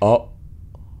next. Oh.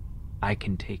 I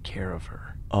can take care of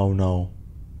her. Oh no.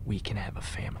 We can have a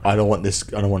family. I don't want this.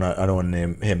 I don't want to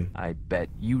name him. I bet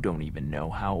you don't even know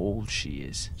how old she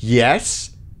is.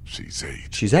 Yes. She's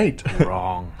 8. She's 8.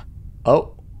 Wrong.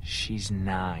 Oh. She's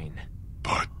 9.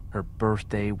 But Her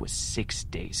birthday was 6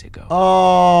 days ago.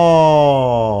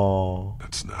 Oh.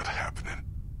 that's not happening.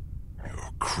 You're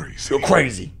crazy. You're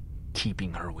crazy.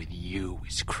 Keeping her with you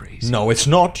is crazy. No, it's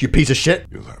not, you piece of shit.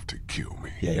 You'll have to kill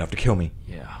me. Yeah, you have to kill me.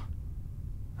 Yeah.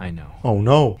 I know. Oh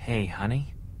no. Hey,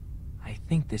 honey. I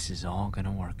think this is all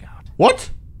gonna work out. What?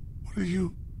 What are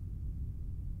you...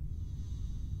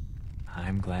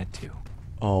 I'm glad too.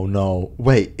 Oh no.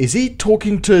 Wait, is he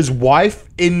talking to his wife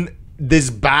in this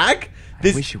bag?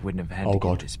 This... I wish it wouldn't have had Oh to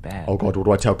god. get this bad. Oh god, what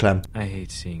do I tell Clem? I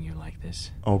hate seeing you like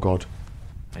this. Oh god.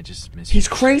 I just miss He's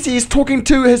you. crazy, he's talking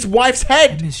to his wife's I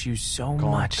head. miss you so Go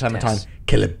on, much, Clementine. Tess.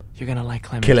 Kill him. You're gonna like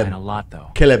Kill Clementine him. a lot,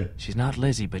 though. Kill him. She's not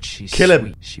Lizzie, but she's Kill him.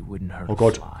 sweet. She wouldn't hurt Oh a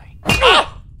god. fly.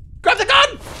 Ah! Grab the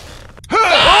gun!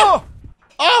 Oh!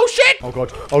 Oh shit! Oh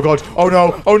god. Oh god. Oh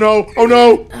no. Oh no. Oh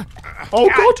no. Oh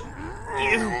god.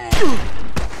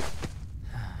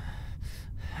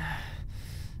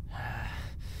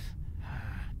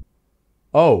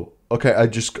 Oh. Okay,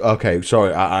 okay,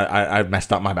 sorry, I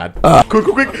messed up, my bad.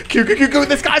 Quick,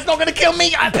 this guy's not gonna kill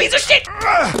me, you piece of shit!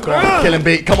 Go on, kill him,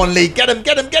 B, come on, Lee, get him!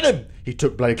 He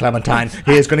took bloody Clementine,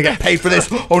 he is gonna get paid for this.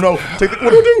 Oh no, what do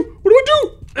I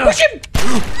do? Push him!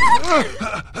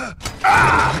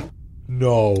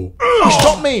 No. He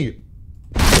shot me!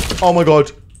 Oh my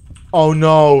god. Oh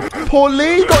no. Poor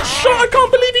Lee got shot, I can't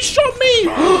believe he shot me!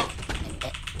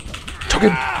 Choke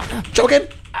him!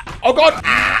 Oh god!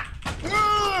 Choke him!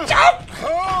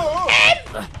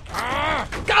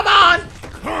 Come on!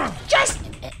 Just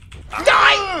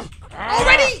die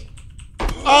already!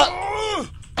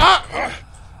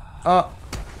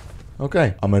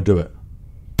 Okay, I'm gonna do it.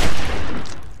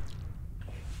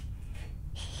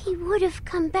 He would have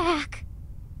come back.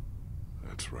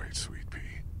 That's right, sweet pea.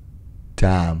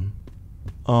 Damn.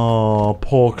 Oh,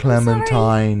 poor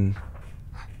Clementine.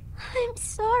 I'm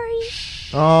sorry.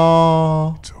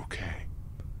 Oh. It's okay.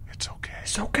 It's okay.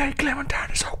 It's okay, Clementine,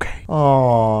 it's okay.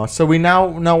 Oh, so we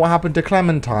now know what happened to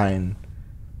Clementine.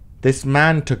 This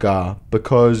man took her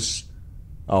because...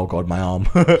 Oh god, my arm.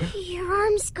 Your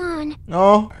arm's gone.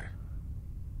 Oh.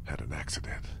 Had an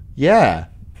accident. Yeah.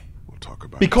 We'll talk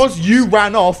about Because it. you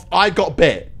ran off, I got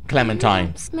bit, Clementine.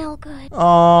 Don't smell good.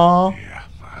 Oh. Yeah,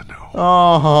 I know.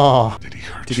 Oh. Did he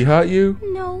hurt Did you? he hurt you?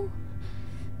 No.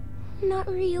 Not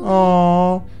really.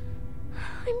 Oh.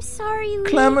 I'm sorry, Lee.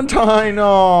 Clementine,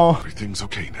 oh. Everything's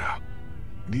okay now.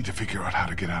 We need to figure out how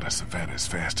to get out of Savannah as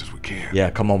fast as we can. Yeah,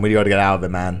 come on, we gotta get out of it,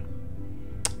 man.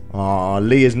 Oh,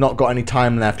 Lee has not got any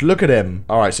time left. Look at him.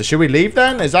 Alright, so should we leave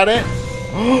then? Is that it?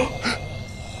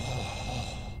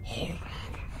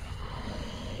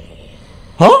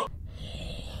 Huh?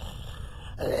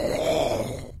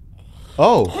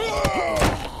 Oh.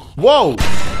 Whoa.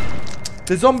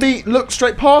 The zombie looked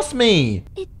straight past me.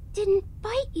 It didn't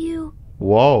bite you.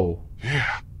 Whoa.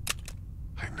 Yeah.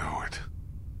 I know it.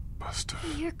 Must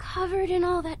have. You're covered in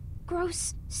all that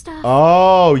gross stuff.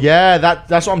 Oh, yeah,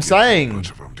 that's what I'm A saying.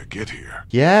 bunch of them to get here.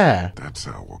 Yeah. That's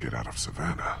how we'll get out of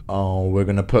Savannah. Oh, we're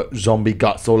gonna put zombie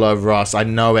guts all over us. I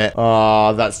know it.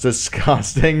 Oh, that's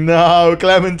disgusting. No,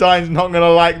 Clementine's not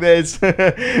gonna like this.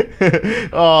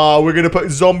 Oh, we're gonna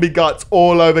put zombie guts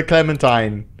all over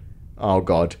Clementine. Oh,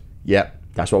 God. Yep,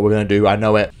 that's what we're gonna do. I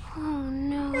know it. Oh,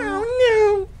 no.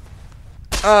 Oh, no.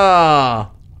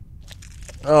 Ah.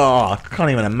 Oh, I can't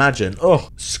even imagine. Oh,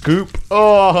 scoop.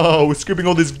 Oh, we're scooping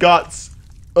all these guts.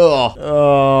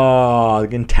 Oh,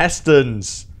 the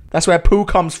intestines. That's where poo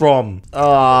comes from.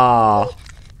 Ah.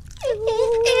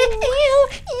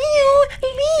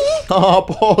 Oh,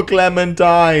 poor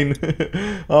Clementine.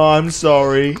 Oh, I'm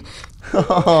sorry. There.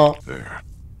 That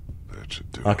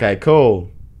should do it. Okay,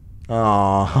 cool.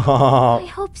 Oh. I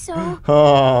hope so.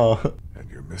 Oh. And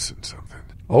you're missing something.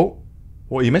 Oh.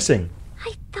 What are you missing?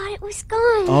 I thought it was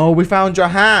gone. Oh, we found your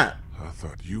hat. I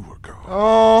thought you were gone.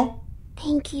 Oh.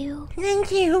 Thank you.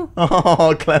 Thank you.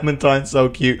 Oh, Clementine's so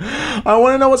cute. I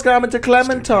want to know what's going to happen to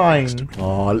Clementine.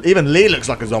 Oh, even Lee looks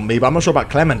like a zombie, but I'm not sure about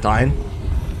Clementine.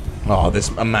 Oh,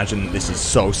 imagine this is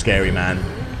so scary, man.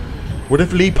 What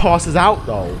if Lee passes out,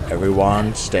 though?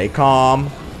 Everyone, stay calm.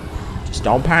 Just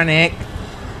don't panic.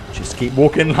 Just keep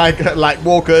walking like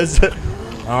walkers.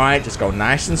 All right, just go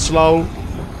nice and slow.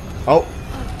 Oh.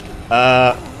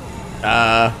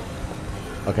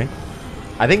 Okay.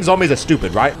 I think zombies are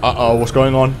stupid, right? Uh-oh, what's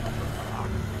going on?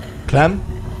 Clem?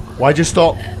 Why'd you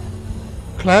stop?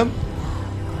 Clem?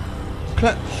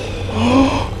 Clem?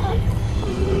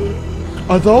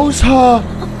 Are those her?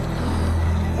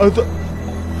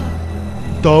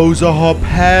 Those are her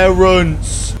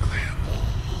parents. Clem,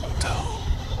 don't.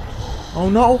 Oh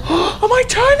no. Am I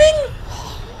turning?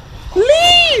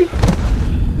 Lee!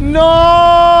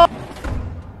 No!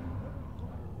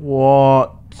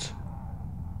 What?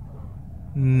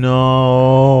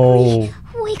 No.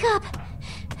 Wake up.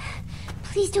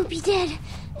 Please don't be dead.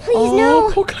 Please,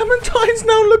 no. Poor Clementine's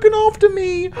now looking after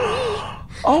me.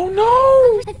 Oh,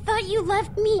 no. I thought you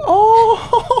left me.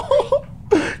 Oh,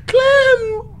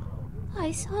 Clem.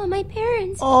 I saw my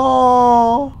parents.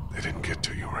 Oh. They didn't get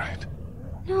to you, right?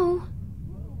 No.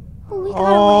 We got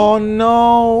Oh, away.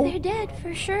 no. They're dead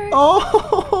for sure.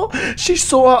 Oh, she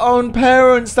saw her own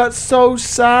parents. That's so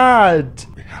sad.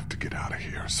 We have to get out of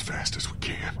here as fast as we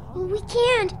can. We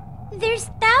can't. There's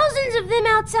thousands of them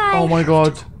outside. Oh, my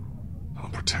God. I'll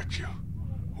protect you.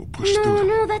 We'll push through them.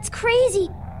 No, that's crazy.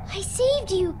 I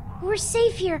saved you. We're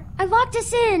safe here. I locked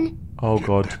us in. Oh, Get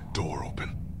God. that door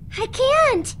open. I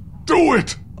can't. Do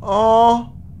it!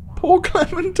 Oh, poor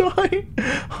Clementine.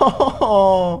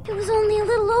 Oh. It was only a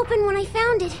little open when I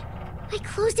found it. I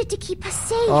closed it to keep us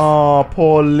safe. Oh,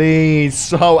 poor Lee.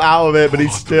 So out of it, but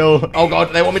he's still... Oh,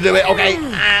 God, they want me to do it. Okay.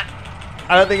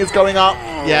 I don't think it's going up.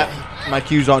 Yeah, my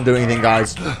cues aren't doing anything,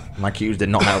 guys. My cues did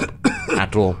not help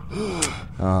at all.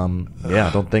 Yeah,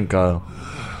 I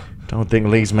don't think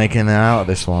Lee's making it out of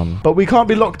this one. But we can't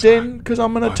be locked in because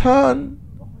I'm going to turn.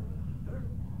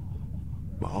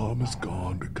 My arm is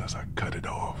gone because I cut it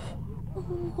off.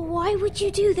 Why would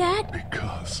you do that?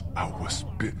 Because I was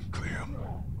bitten, Clem.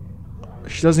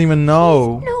 She doesn't even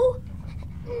know.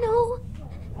 No.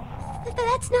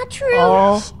 That's not true.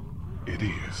 Oh. It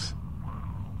is.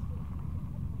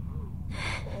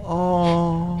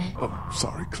 Oh. I'm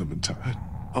sorry, Clementine.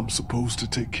 I'm supposed to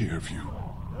take care of you.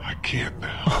 I can't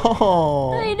now.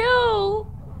 Oh. I know.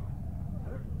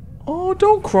 Oh,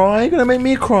 don't cry. You're going to make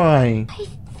me cry. I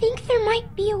think there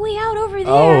might be a way out over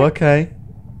there. Oh, okay.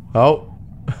 Oh.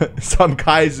 Some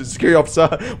guy's a security officer.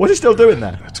 What's he still doing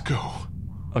there? Let's go.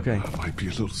 Okay. I might be a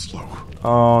little slow.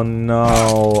 Oh,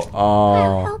 no. I'll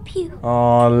Oh. help you.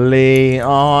 Oh, Lee. Oh,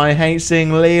 I hate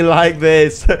seeing Lee like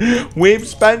this. We've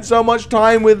spent so much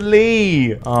time with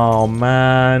Lee. Oh,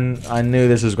 man. I knew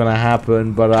this was going to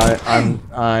happen, but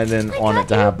I didn't want it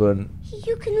to happen.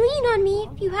 You can lean on me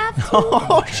if you have to.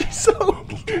 Oh, she's so...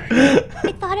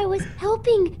 I thought I was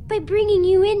helping by bringing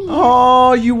you in here.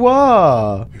 Oh, you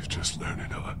were. You're just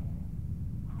learning on.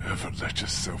 Never let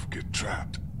yourself get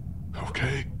trapped.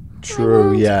 Okay?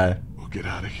 True, yeah. We'll get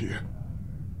out of here.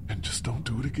 And just don't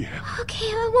do it again. Okay,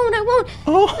 I won't.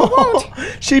 Oh,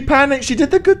 she panicked. She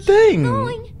did the good thing.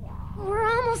 We're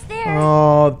almost there.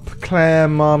 Oh,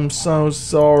 Clem, I'm so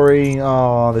sorry.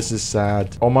 Oh, this is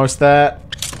sad. Almost there.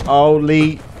 Oh,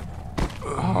 Lee.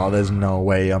 Oh, there's no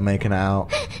way I'm making it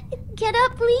out. Get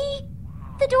up, Lee.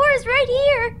 The door is right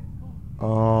here.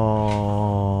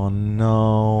 Oh,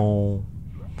 no.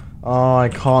 Oh, I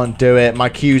can't do it. My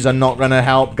cues are not going to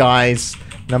help, guys.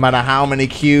 No matter how many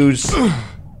cues.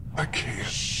 I can't.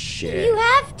 Shit. You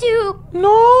have to.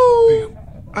 No.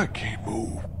 I can't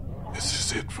move. This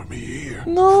is it for me here.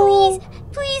 No.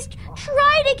 Please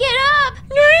try to get up.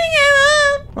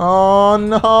 Oh,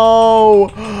 no.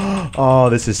 Oh,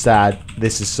 this is sad.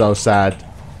 This is so sad.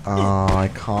 Oh, I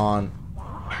can't.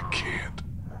 I can't.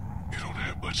 You don't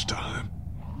have much time.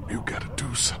 You gotta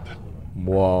do something.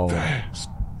 Whoa. Fast.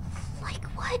 Like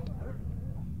what?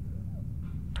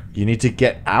 You need to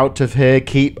get out of here.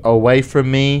 Keep away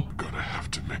from me. I'm gonna have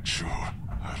to make sure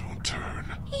I don't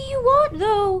turn. You won't,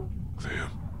 though. Clem,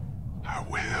 I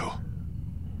will.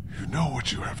 You know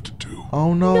what you have to do.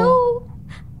 Oh, no. No.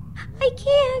 I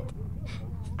can't.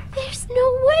 There's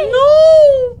no way.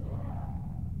 No.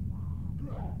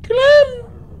 Clem.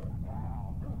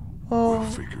 We'll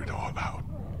figure it all out.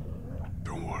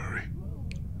 Don't worry.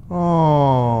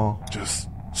 Oh. Just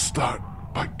start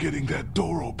by getting that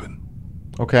door open.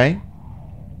 Okay.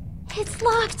 It's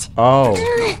locked. Oh.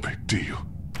 No big deal.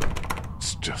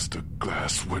 just a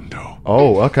glass window.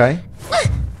 Oh, okay.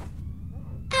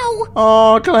 Ow!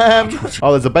 Oh, Clem.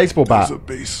 Oh, there's a baseball bat. There's a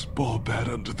baseball bat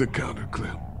under the counter,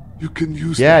 Clem. You can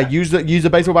use Yeah, that. use the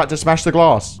baseball bat to smash the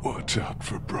glass. Watch out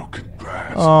for broken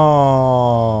glass.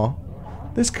 Oh,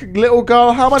 this little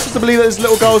girl. How am I supposed to believe that this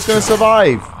little girl is going to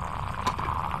survive?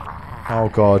 Oh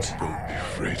God. Don't be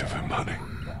afraid of him, honey.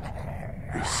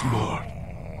 You're smart.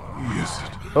 Use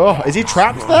it. Oh, is he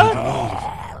trapped there?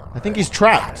 I think he's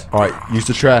trapped. All right, use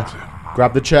the chair.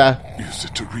 Grab the chair. Use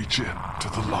it to reach in to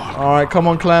the lock. All right, come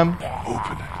on, Clem.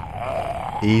 Open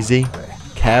it. Easy.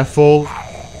 Careful.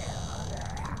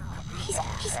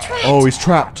 He's trapped. Oh, he's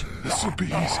trapped. This will be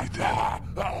easy then.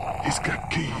 He's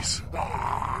got keys.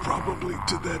 Probably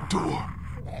to that door.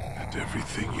 And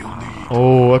everything you'll need.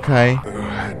 Oh, okay. There are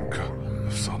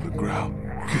handcuffs on the ground.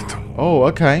 Get them. Oh,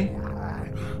 okay.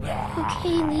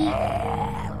 Okay, Lee.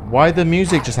 Why the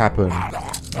music just happened?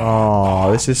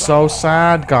 Oh, this is so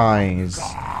sad, guys.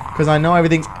 Because I know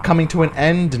everything's coming to an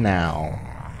end now.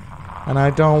 And I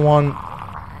don't want...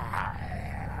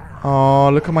 Oh,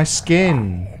 look at my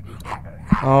skin.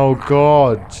 Oh,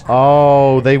 God.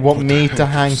 Oh, they want me to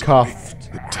handcuff.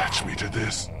 Attach me to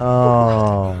this.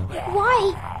 Oh.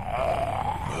 Why?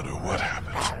 No matter what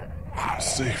happens, I'm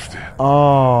safe then.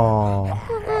 Oh.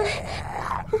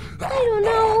 I don't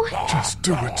know. Just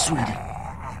do it, sweetie.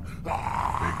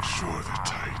 Make sure they're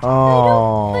tight.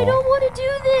 Oh. I don't want to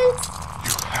do this.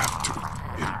 You have to.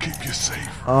 It'll keep you safe.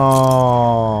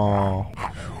 Oh. You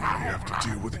only have to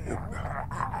deal with him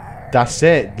now. That's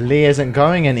it. Lee isn't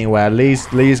going anywhere.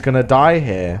 Lee's gonna die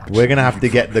here. We're gonna have to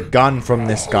get the gun from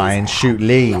this guy and shoot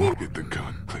Lee. Get the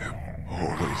gun, Clem.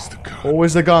 Always the gun.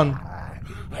 Always the gun.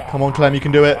 Come on, Clem, you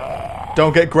can do it.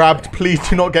 Don't get grabbed. Please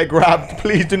do not get grabbed.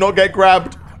 Please do not get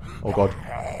grabbed. Oh, God.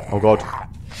 Oh, God.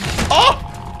 Oh!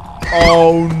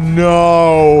 Oh,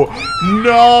 no.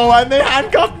 No, and they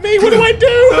handcuffed me. What do I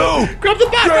do? No. Grab the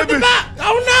bat. Grab the bat.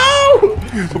 Oh, no.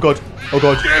 Oh, God. Oh,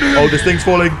 God. Oh, this thing's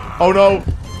falling. Oh, no.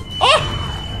 Oh!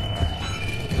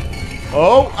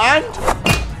 Oh, and...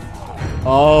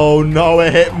 Oh, no,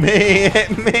 it hit me. It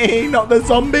hit me. Not the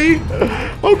zombie.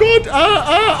 Oh, God.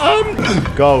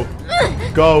 Go.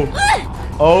 Go.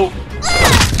 Oh.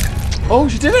 Oh,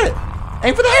 she did it.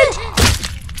 Aim for the head.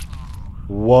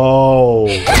 Whoa.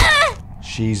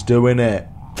 She's doing it.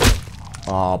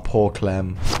 Oh, poor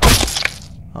Clem.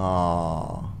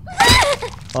 Oh.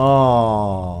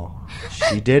 Oh.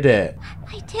 She did it.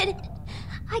 I did it.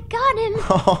 I got him.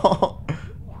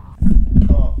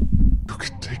 You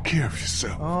can take care of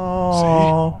yourself.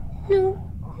 Oh. No,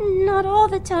 not all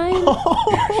the time.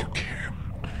 Yeah, you can.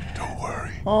 Don't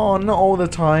worry. Oh, not all the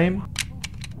time.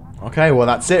 Okay, well,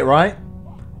 that's it, right?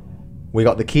 We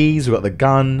got the keys, we got the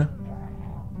gun.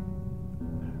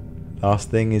 Last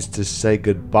thing is to say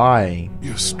goodbye.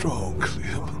 You're strong,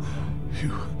 Clem.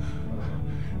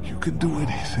 You can do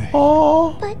anything.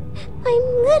 Oh. But I'm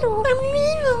little.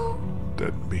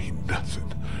 Doesn't mean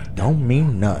nothing. Don't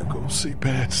mean nothing. Gonna see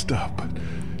bad stuff, but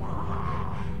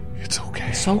it's okay.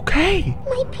 It's okay.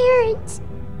 My parents.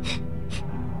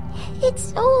 It's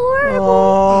so horrible.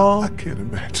 Oh. I can't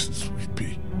imagine, sweet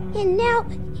pea. And now,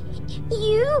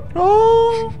 you.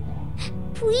 Oh.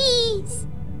 Please.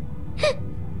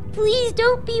 Please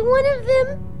don't be one of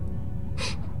them.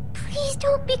 Please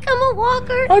don't become a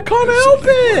walker. I can't help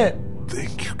it.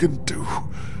 Think you can do.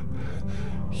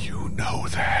 You know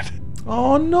that.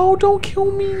 Oh, no, don't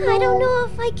kill me. No. I don't know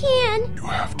if I can. You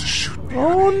have to shoot me.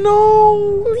 Oh,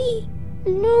 no. Lee,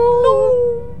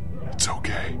 no. It's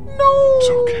okay. No. It's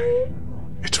okay.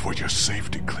 It's for your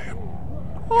safety, Clem.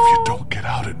 If you don't get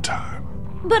out in time.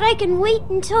 But I can wait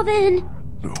until then.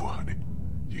 No, honey.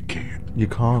 You can't. You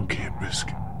can't. Can't risk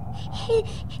it.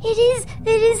 It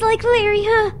is like Larry,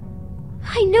 huh?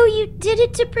 I know you did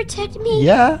it to protect me.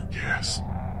 Yeah. Yes.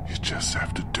 You just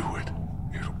have to do it.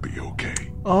 It'll be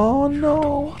okay. Oh, Don't no.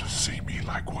 want to see me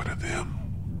like one of them.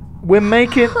 We're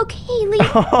making... Okay, Lee.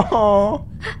 Oh.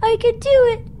 I can do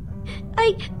it.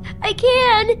 I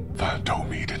can. Find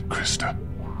Omid and Krista.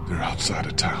 They're outside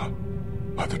of town.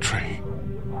 By the train.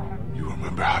 You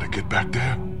remember how to get back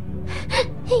there?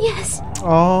 Yes.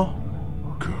 Oh.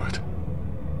 Good.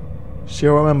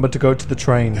 She'll remember to go to the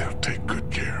train. They'll take good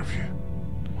care of you.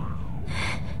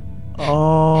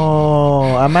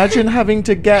 Oh. Imagine having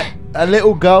to get a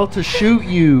little girl to shoot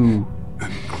you.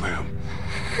 And Clem,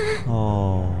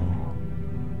 Oh.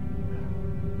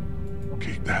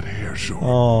 keep that hair short.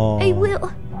 Oh. I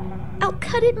will. I'll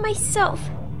cut it myself.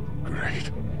 Great.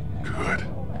 Good.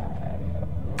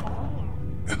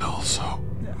 And also,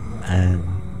 And...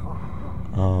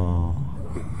 Oh.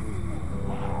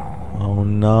 Oh,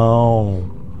 no.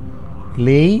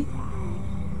 Lee?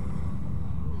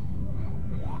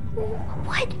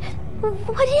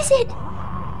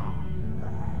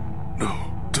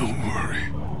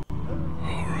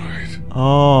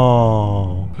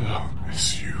 Oh. I'll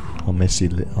miss you. I'll miss you.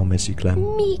 I'll miss you,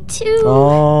 Clem. Me too.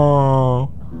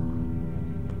 Oh.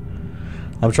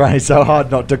 I'm trying so hard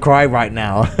not to cry right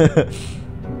now.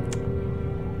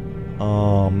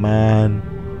 Oh, man.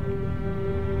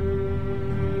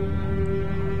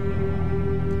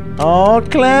 Oh,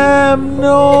 Clem,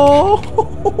 no.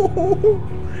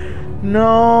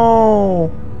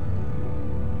 No.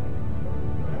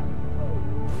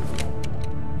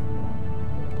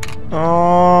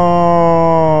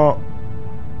 Oh.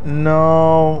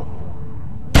 No.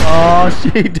 Oh,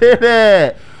 she did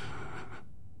it.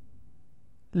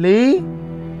 Lee?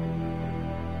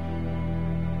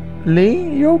 Lee?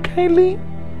 You okay, Lee?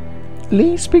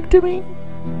 Lee, speak to me?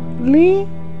 Lee?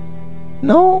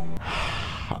 No?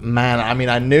 Man, I mean,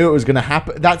 I knew it was gonna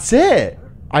happen. That's it.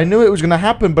 I knew it was gonna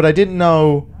happen, but I didn't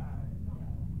know.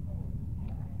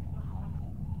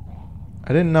 I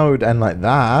didn't know it would end like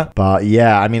that. But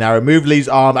yeah, I mean, I removed Lee's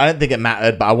arm. I didn't think it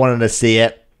mattered, but I wanted to see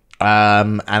it.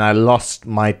 And I lost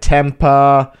my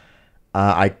temper.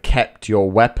 I kept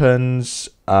your weapons.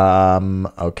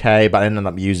 Okay, but I ended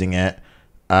up using it.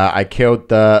 I killed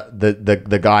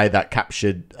the guy that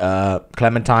captured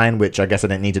Clementine, which I guess I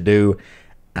didn't need to do.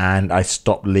 And I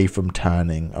stopped Lee from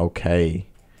turning. Okay.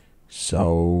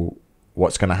 So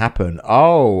what's going to happen?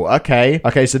 Oh, okay.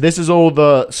 Okay, so this is all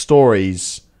the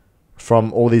stories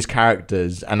from all these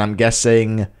characters. And I'm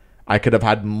guessing I could have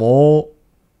had more,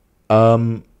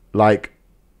 like,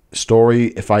 story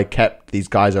if I kept these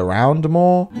guys around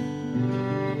more.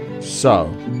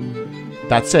 So,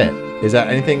 that's it. Is there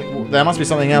anything? There must be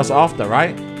something else after,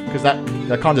 right? Because that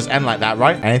can't just end like that,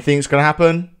 right? Anything's going to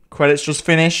happen? Credits just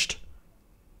finished.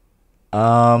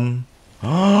 Oh,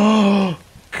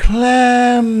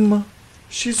 Clem.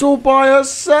 She's all by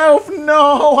herself.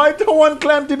 No, I don't want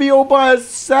Clem to be all by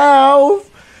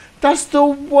herself. That's the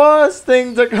worst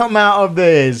thing to come out of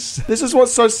this. This is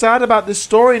what's so sad about this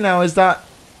story now, is that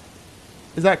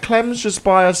Clem's just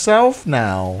by herself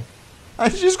now.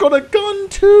 And she's got a gun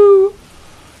too.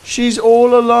 She's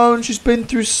all alone. She's been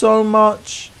through so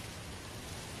much.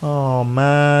 Oh,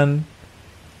 man.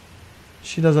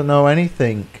 She doesn't know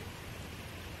anything.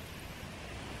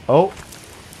 Oh.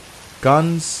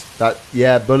 Guns.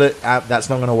 Yeah, bullet. That's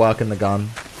not going to work in the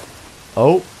gun.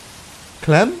 Oh.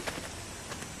 Clem?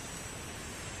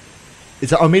 Is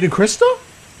that Omid and Krista?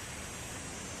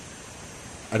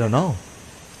 I don't know.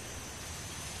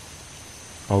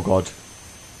 Oh, God.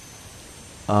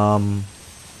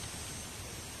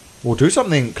 Well, do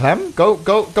something, Clem. Go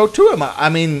to him. I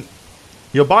mean,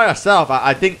 you're by yourself.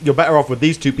 I think you're better off with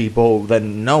these two people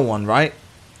than no one, right?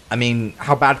 I mean,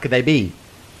 how bad could they be?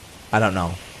 I don't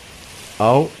know.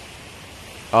 Oh.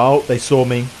 Oh, they saw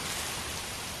me.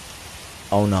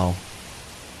 Oh, no.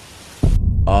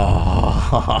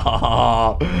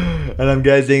 Oh. And I'm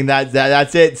guessing that's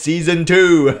it. Season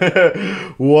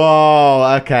 2.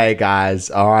 Whoa. Okay, guys.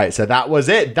 All right. So that was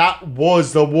it. That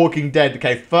was The Walking Dead.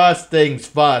 Okay. First things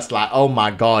first. Like, oh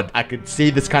my God. I could see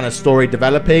this kind of story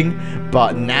developing.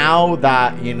 But now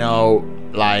that, you know,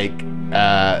 like,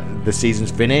 the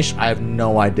season's finished, I have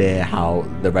no idea how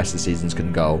the rest of the seasons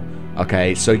can go.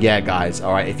 Okay. So yeah, guys.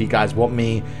 All right. If you guys want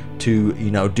me to,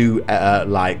 you know, do,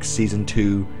 like, season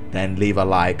 2, then leave a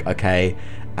like. Okay.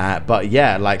 But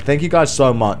yeah, like, thank you guys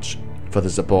so much for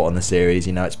the support on the series.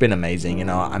 You know, it's been amazing. You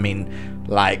know, I mean,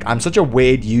 like, I'm such a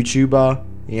weird YouTuber,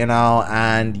 you know,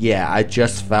 and yeah, I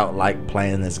just felt like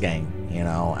playing this game, you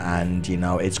know, and, you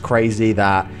know, it's crazy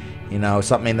that, you know,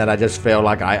 something that I just feel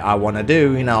like I want to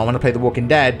do, you know, I want to play The Walking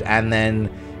Dead, and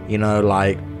then, you know,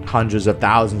 like, hundreds of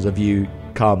thousands of you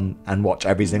come and watch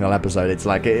every single episode. It's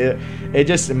like, it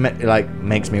just, like,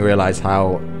 makes me realize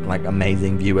how, like,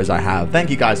 amazing viewers I have. Thank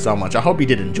you guys so much. I hope you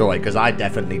did enjoy, because I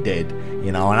definitely did,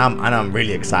 you know, and I'm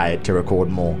really excited to record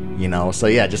more, you know. So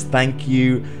yeah, just thank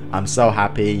you. I'm so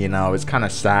happy, you know. It's kind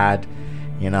of sad,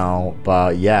 you know,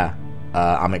 but yeah,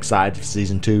 I'm excited for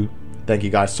season 2. Thank you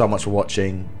guys so much for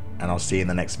watching, and I'll see you in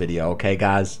the next video. Okay,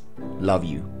 guys? Love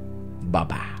you.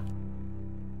 Bye-bye.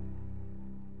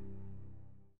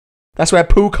 That's where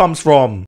poo comes from.